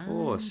 come on, man. Of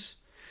course.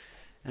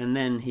 And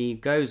then he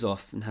goes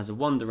off and has a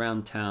wander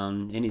around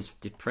town in his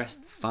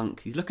depressed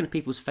funk. He's looking at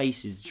people's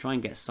faces to try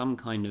and get some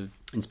kind of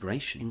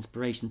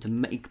Inspiration to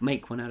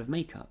make one out of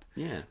makeup.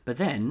 Yeah. But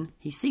then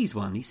he sees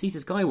one. He sees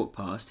this guy walk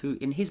past who,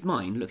 in his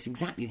mind, looks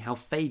exactly how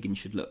Fagin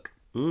should look.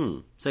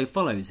 So he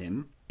follows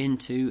him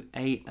into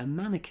a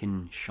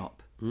mannequin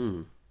shop.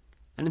 And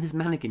in this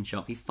mannequin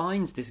shop, he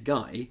finds this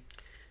guy.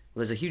 Well,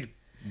 there's a huge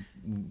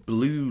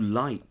blue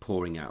light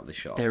pouring out of the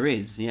shop. There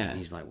is, yeah. And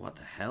he's like, what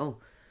the hell?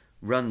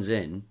 Runs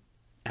in.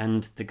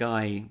 And the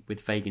guy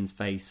with Fagin's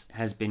face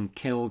has been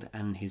killed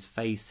and his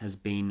face has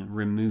been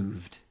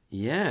removed.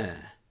 Yeah.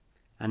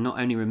 And not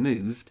only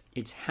removed,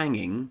 it's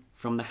hanging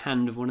from the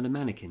hand of one of the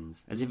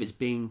mannequins, as if it's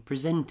being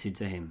presented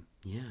to him.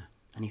 Yeah.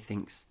 And he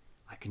thinks,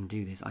 I can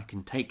do this. I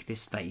can take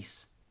this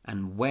face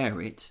and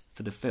wear it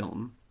for the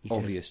film. He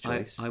Obvious says,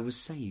 choice. I was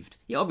saved.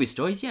 Yeah, obvious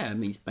choice, yeah. I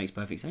mean, it makes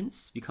perfect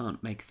sense. If you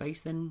can't make a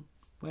face, then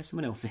wear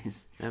someone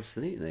else's.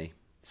 Absolutely.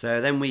 So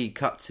then we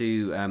cut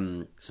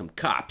to some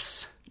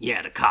cops.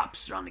 Yeah, the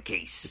cops are on the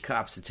case. The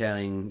cops are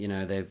telling, you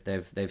know,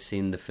 they've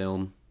seen the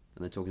film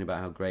and they're talking about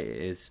how great it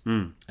is.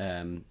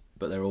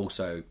 But they're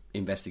also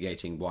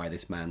investigating why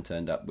this man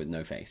turned up with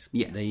no face.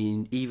 Yeah. They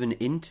even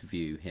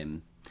interview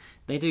him.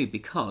 They do,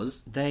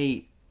 because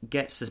they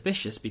get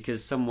suspicious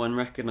because someone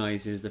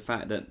recognises the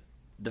fact that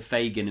the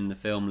Fagin in the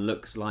film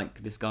looks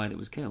like this guy that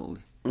was killed.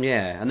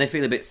 Yeah, and they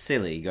feel a bit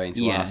silly going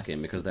to Yes, ask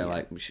him because they're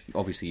like,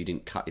 obviously you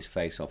didn't cut his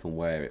face off and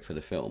wear it for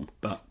the film.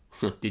 But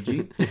did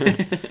you?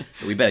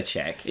 We better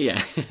check.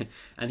 Yeah.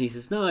 And he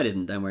says, no, I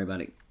didn't. Don't worry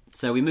about it.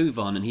 So we move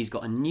on, and he's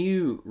got a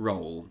new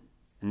role.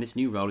 And this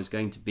new role is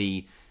going to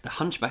be the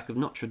Hunchback of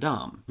Notre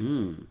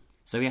Dame.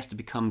 So he has to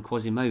become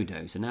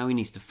Quasimodo. So now he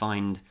needs to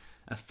find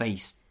a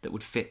face that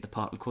would fit the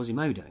part of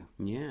Quasimodo.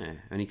 Yeah,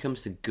 and he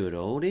comes to good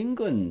old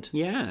England.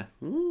 Yeah.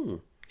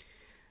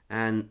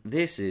 And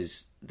this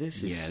is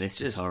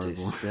just horrible.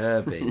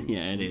 disturbing.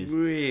 Yeah, it is.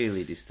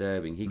 Really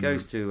disturbing. He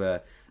goes to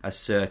a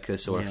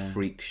circus or a Yeah.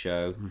 freak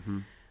show,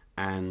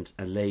 and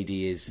a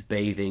lady is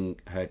bathing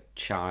her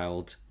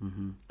child,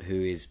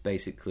 who is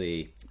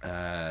basically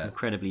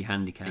Incredibly a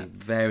handicapped.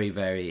 very,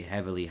 very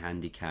heavily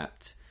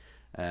handicapped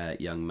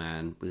young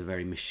man with a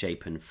very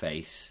misshapen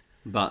face.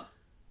 But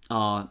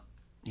our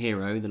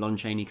hero, the Lon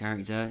Chaney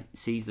character,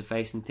 sees the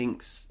face and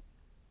thinks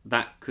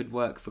that could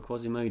work for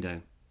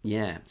Quasimodo.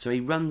 Yeah, so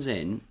he runs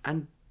in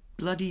and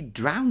bloody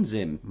drowns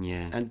him.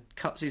 Yeah. And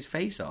cuts his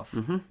face off.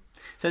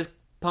 So it's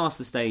past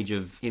the stage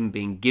of him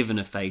being given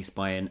a face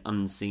by an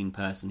unseen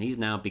person. He's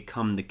now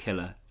become the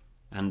killer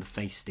and the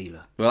face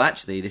stealer. Well,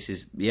 actually, this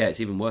is... Yeah, it's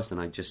even worse than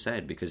I just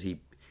said, because he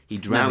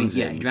drowns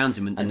him. Yeah, he drowns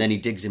him. And then he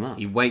digs him up.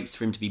 He waits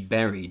for him to be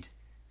buried,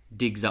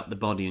 digs up the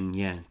body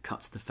and,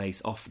 cuts the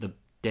face off the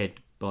dead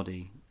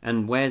body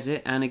and wears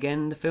it. And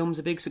again, the film's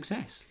a big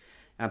success.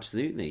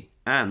 Absolutely.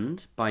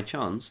 And, by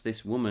chance,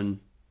 this woman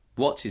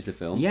watches the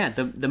film. Yeah,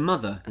 the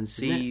mother. And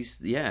isn't it? sees...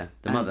 Yeah,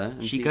 the mother.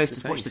 And she sees goes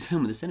the to watch the face.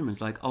 film at the cinema and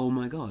is like, oh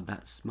my God,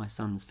 that's my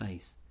son's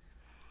face.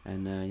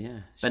 And,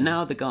 yeah. But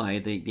now the guy,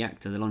 the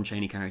actor, the Lon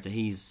Chaney character,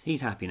 he's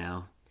happy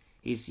now.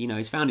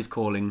 He's found his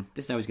calling.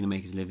 This is how he's going to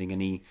make his living.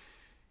 And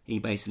he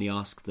basically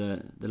asks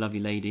the lovely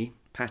lady,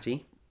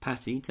 Patty,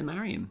 to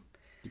marry him.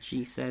 But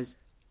she says,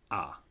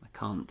 I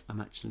can't. I'm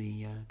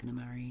actually going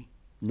to marry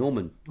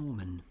Norman.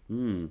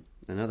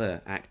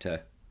 Another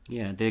actor.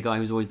 Yeah, the guy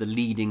who's always the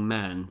leading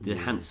man, the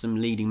handsome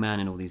leading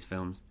man in all these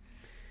films.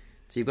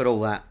 So you've got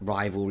all that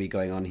rivalry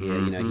going on here.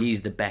 You know,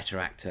 he's the better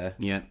actor.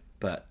 Yeah.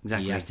 But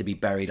Exactly. he has to be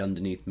buried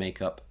underneath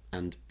makeup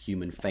and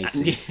human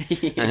faces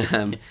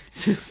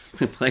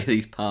to play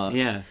these parts.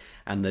 Yeah.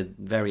 And the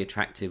very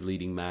attractive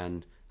leading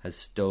man has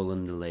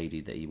stolen the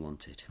lady that he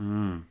wanted.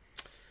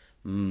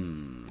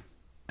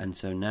 And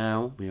so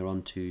now we are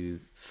on to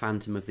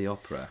Phantom of the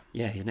Opera.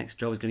 Yeah, his next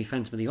job is going to be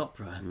Phantom of the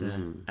Opera.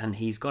 And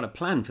he's got a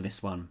plan for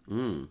this one.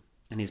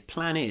 And his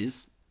plan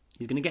is,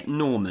 he's going to get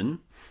Norman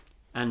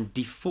and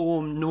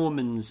deform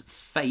Norman's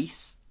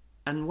face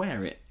and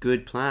wear it.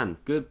 Good plan.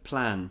 Good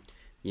plan.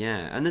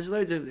 Yeah, and there's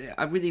loads of...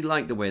 I really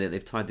like the way that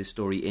they've tied this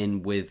story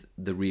in with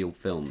the real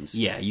films.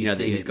 Yeah, you know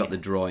see that he's it, got yeah. the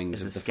drawings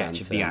It's of a the sketch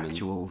Phantom of the and-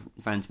 actual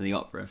Phantom of the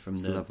Opera from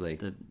the lovely.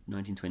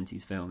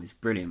 1920s film. It's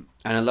brilliant.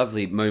 And a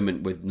lovely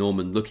moment with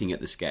Norman looking at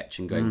the sketch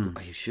and going,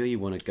 are you sure you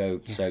want to go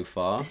so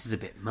far? This is a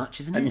bit much,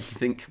 isn't And you it?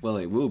 think, well,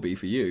 it will be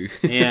for you.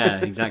 Yeah,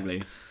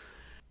 exactly.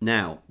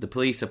 Now, the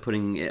police are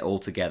putting it all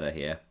together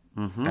here.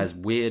 As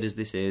weird as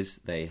this is,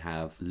 they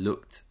have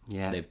looked,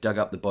 Yeah. they've dug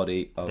up the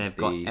body of They've the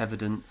got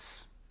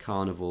evidence.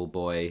 carnival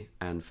boy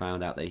and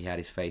found out that he had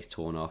his face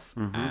torn off.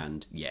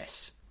 And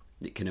yes,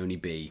 it can only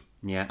be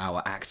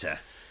our actor.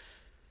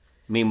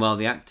 Meanwhile,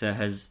 the actor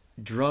has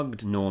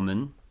drugged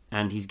Norman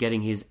and he's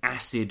getting his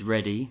acid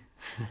ready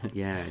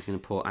Yeah, he's going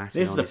to pour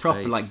acid This on is a his proper,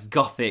 face. like,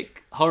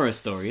 gothic horror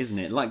story, isn't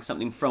it? Like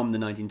something from the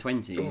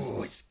 1920s.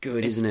 Oh, it's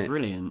good, isn't it?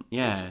 Brilliant.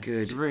 Yeah, It's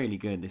good. It's really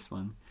good, this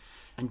one.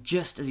 And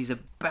just as he's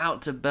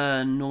about to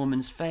burn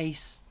Norman's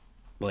face...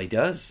 Well, he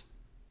does.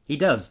 He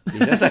does. He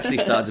does actually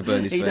start to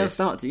burn his face. He does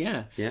start to,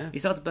 yeah. Yeah. He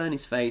starts to burn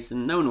his face,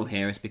 and no one will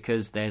hear us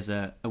because there's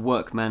a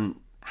workman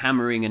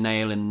hammering a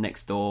nail in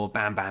next door,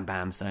 bam, bam,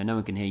 bam, so no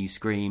one can hear you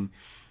scream,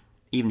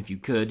 even if you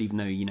could, even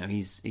though, you know,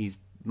 he's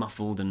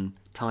muffled and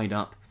tied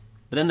up.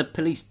 But then the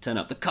police turn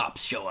up, the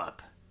cops show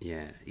up.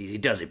 Yeah, easy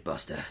does it,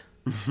 Buster.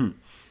 And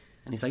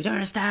he's like, you don't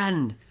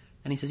understand.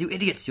 And he says, you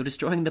idiots, you're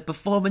destroying the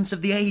performance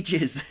of the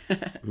ages.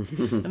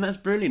 And that's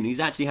brilliant. He's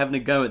actually having a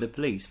go at the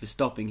police for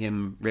stopping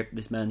him rip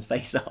this man's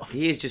face off.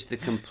 He is just a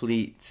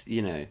complete,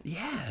 you know,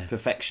 Yeah.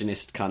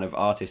 perfectionist kind of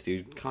artist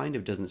who kind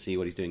of doesn't see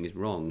what he's doing is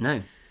wrong.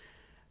 No.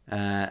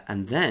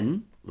 And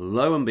then,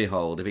 lo and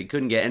behold, if it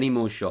couldn't get any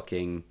more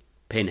shocking,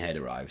 Pinhead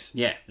arrives.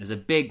 Yeah, there's a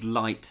big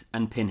light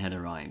and Pinhead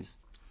arrives.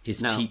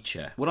 His Now,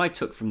 teacher. What I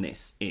took from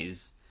this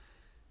is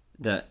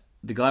that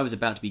the guy was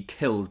about to be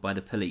killed by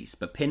the police,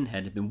 but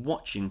Pinhead had been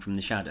watching from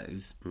the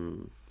shadows,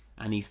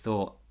 and he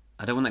thought,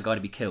 I don't want that guy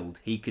to be killed.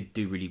 He could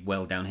do really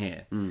well down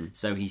here.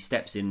 So he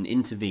steps in,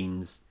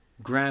 intervenes,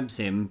 grabs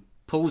him,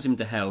 pulls him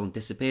to hell, and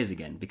disappears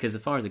again. Because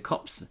as far as the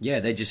cops Yeah,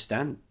 they just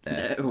stand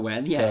there.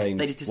 well, yeah, going,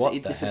 they just "What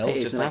it the disappears.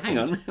 hell just They're like, hang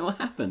on, happened?" what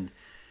happened?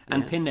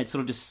 And Pinhead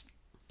sort of just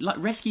like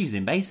rescues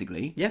him,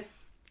 basically. Yeah,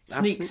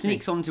 absolutely.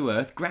 Sneaks onto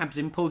Earth, grabs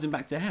him, pulls him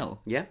back to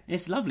hell. Yeah.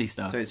 It's lovely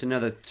stuff. So it's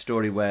another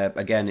story where,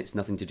 again, it's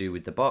nothing to do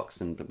with the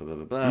box and blah, blah,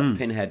 blah, blah, blah.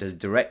 Pinhead has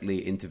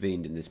directly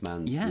intervened in this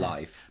man's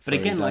life. But for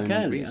again, his like own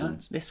earlier,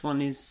 reasons. this one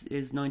is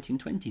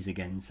 1920s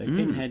again. So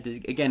Pinhead,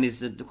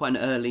 is quite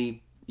an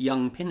early,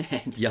 young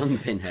Pinhead. Young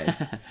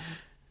Pinhead.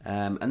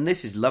 And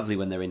this is lovely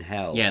when they're in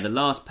hell. Yeah, the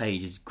last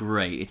page is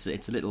great. It's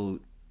a little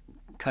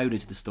coda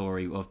to the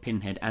story of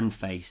Pinhead and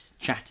Face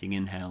chatting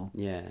in hell.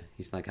 Yeah,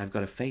 he's like, I've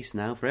got a face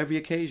now for every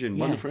occasion,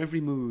 one Yeah. for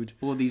every mood.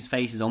 All these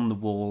faces on the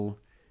wall,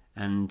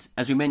 and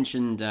as we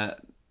mentioned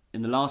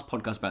in the last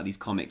podcast about these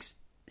comics,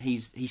 he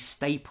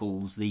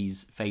staples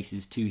these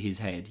faces to his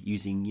head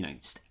using, you know,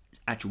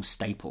 actual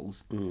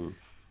staples.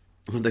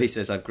 Although he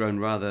says, I've grown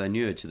rather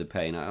inured to the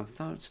pain, I've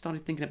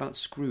started thinking about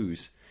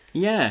screws.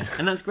 Yeah,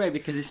 and that's great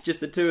because it's just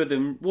the two of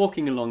them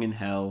walking along in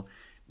hell.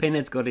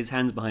 Pinhead's got his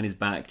hands behind his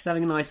back, just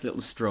having a nice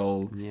little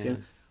stroll. Yeah. So,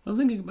 I'm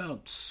thinking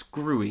about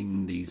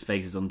screwing these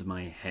faces onto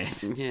my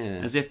head. Yeah.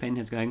 As if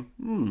Pinhead's going,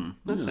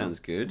 That sounds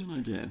good. Good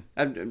idea.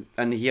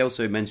 And he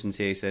also mentions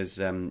here, he says,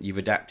 you've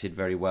adapted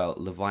very well.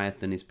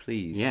 Leviathan is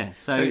pleased. Yeah,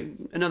 so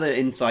another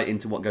insight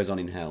into what goes on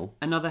in hell.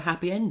 another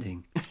happy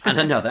ending. And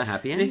another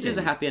happy ending. This is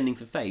a happy ending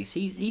for Face.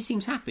 He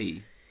seems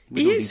happy with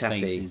He all is these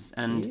happy. faces.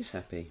 And He is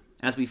happy.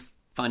 as we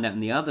find out in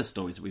the other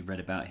stories that we've read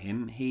about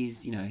him,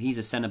 he's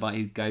a cenobite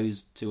who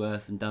goes to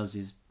Earth and does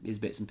his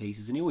bits and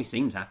pieces, and he always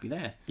seems happy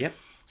there. Yep.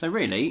 So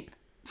really,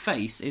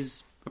 Face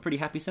is a pretty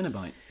happy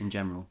cenobite in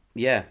general.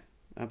 Yeah,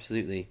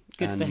 absolutely.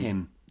 Good for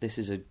him. This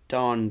is a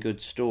darn good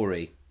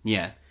story.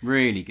 Yeah,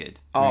 really good.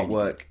 Really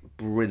Artwork,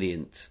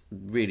 brilliant.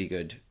 Really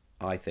good,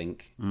 I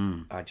think.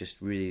 I just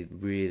really,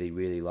 really,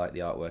 really like the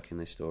artwork in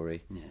this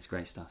story. good. Yeah, it's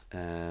great stuff.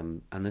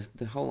 And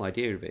the whole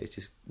idea of it is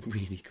just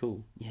really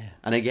cool. Yeah.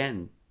 And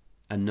again,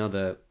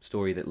 another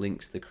story that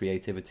links the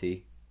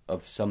creativity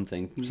of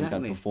something, some kind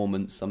Exactly. of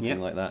performance,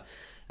 something like that,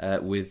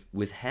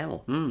 with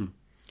hell.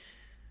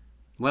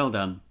 Well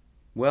done.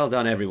 Well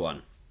done,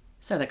 everyone.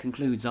 So that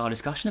concludes our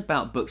discussion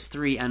about books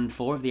 3 and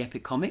 4 of the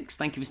Epic Comics.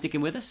 Thank you for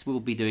sticking with us. We'll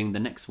be doing the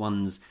next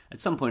ones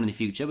at some point in the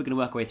future. We're going to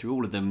work our way through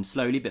all of them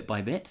slowly, bit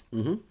by bit.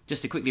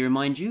 Just to quickly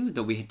remind you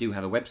that we do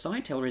have a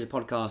website,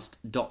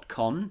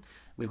 hellraiserpodcast.com.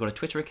 We've got a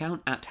Twitter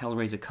account,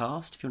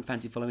 @HellraiserCast, if you want to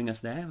fancy following us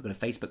there. We've got a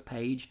Facebook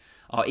page.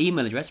 Our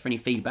email address for any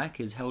feedback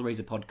is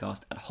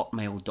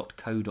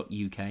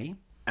hellraiserpodcast@hotmail.co.uk.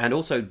 And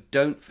also,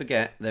 don't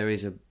forget, there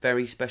is a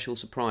very special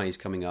surprise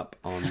coming up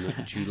on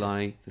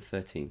July the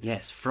 13th.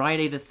 Yes,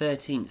 Friday the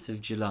 13th of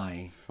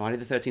July. Friday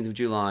the 13th of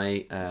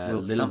July, a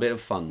little bit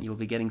of fun. You'll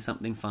be getting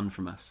something fun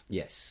from us.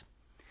 Yes.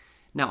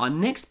 Now, our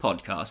next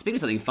podcast, speaking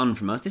of something fun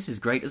from us, this is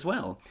great as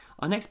well.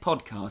 Our next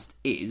podcast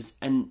is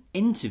an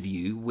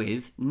interview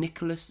with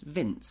Nicholas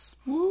Vince,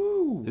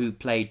 who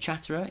played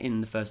Chatterer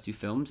in the first 2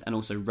 films and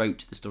also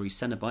wrote the story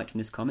Cenobite from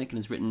this comic and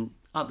has written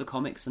other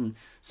comics and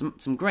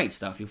some great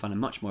stuff. You'll find out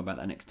much more about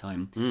that next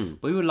time.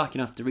 But we were lucky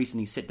enough to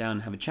recently sit down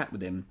and have a chat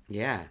with him.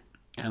 Yeah.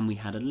 And we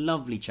had a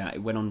lovely chat.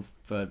 It went on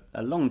for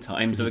a long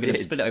time, so we're going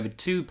to split it over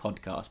 2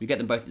 podcasts. We get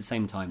them both at the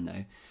same time,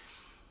 though.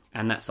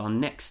 And that's our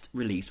next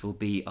release, will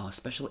be our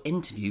special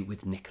interview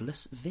with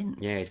Nicholas Vince.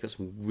 Yeah, he's got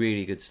some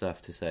really good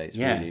stuff to say. It's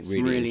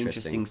some really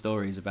interesting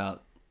stories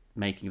about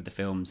making of the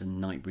films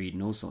and Nightbreed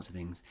and all sorts of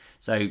things.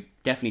 So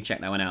definitely check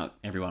that one out,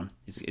 everyone.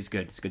 It's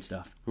good. It's good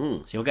stuff.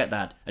 So you'll get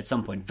that at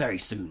some point very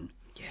soon.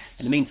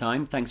 Yes. In the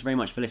meantime, thanks very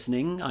much for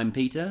listening. I'm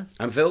Peter.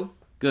 I'm Phil.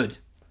 Good.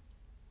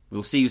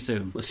 We'll see you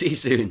soon. We'll see you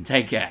soon.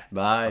 Take care.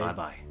 Bye.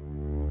 Bye-bye.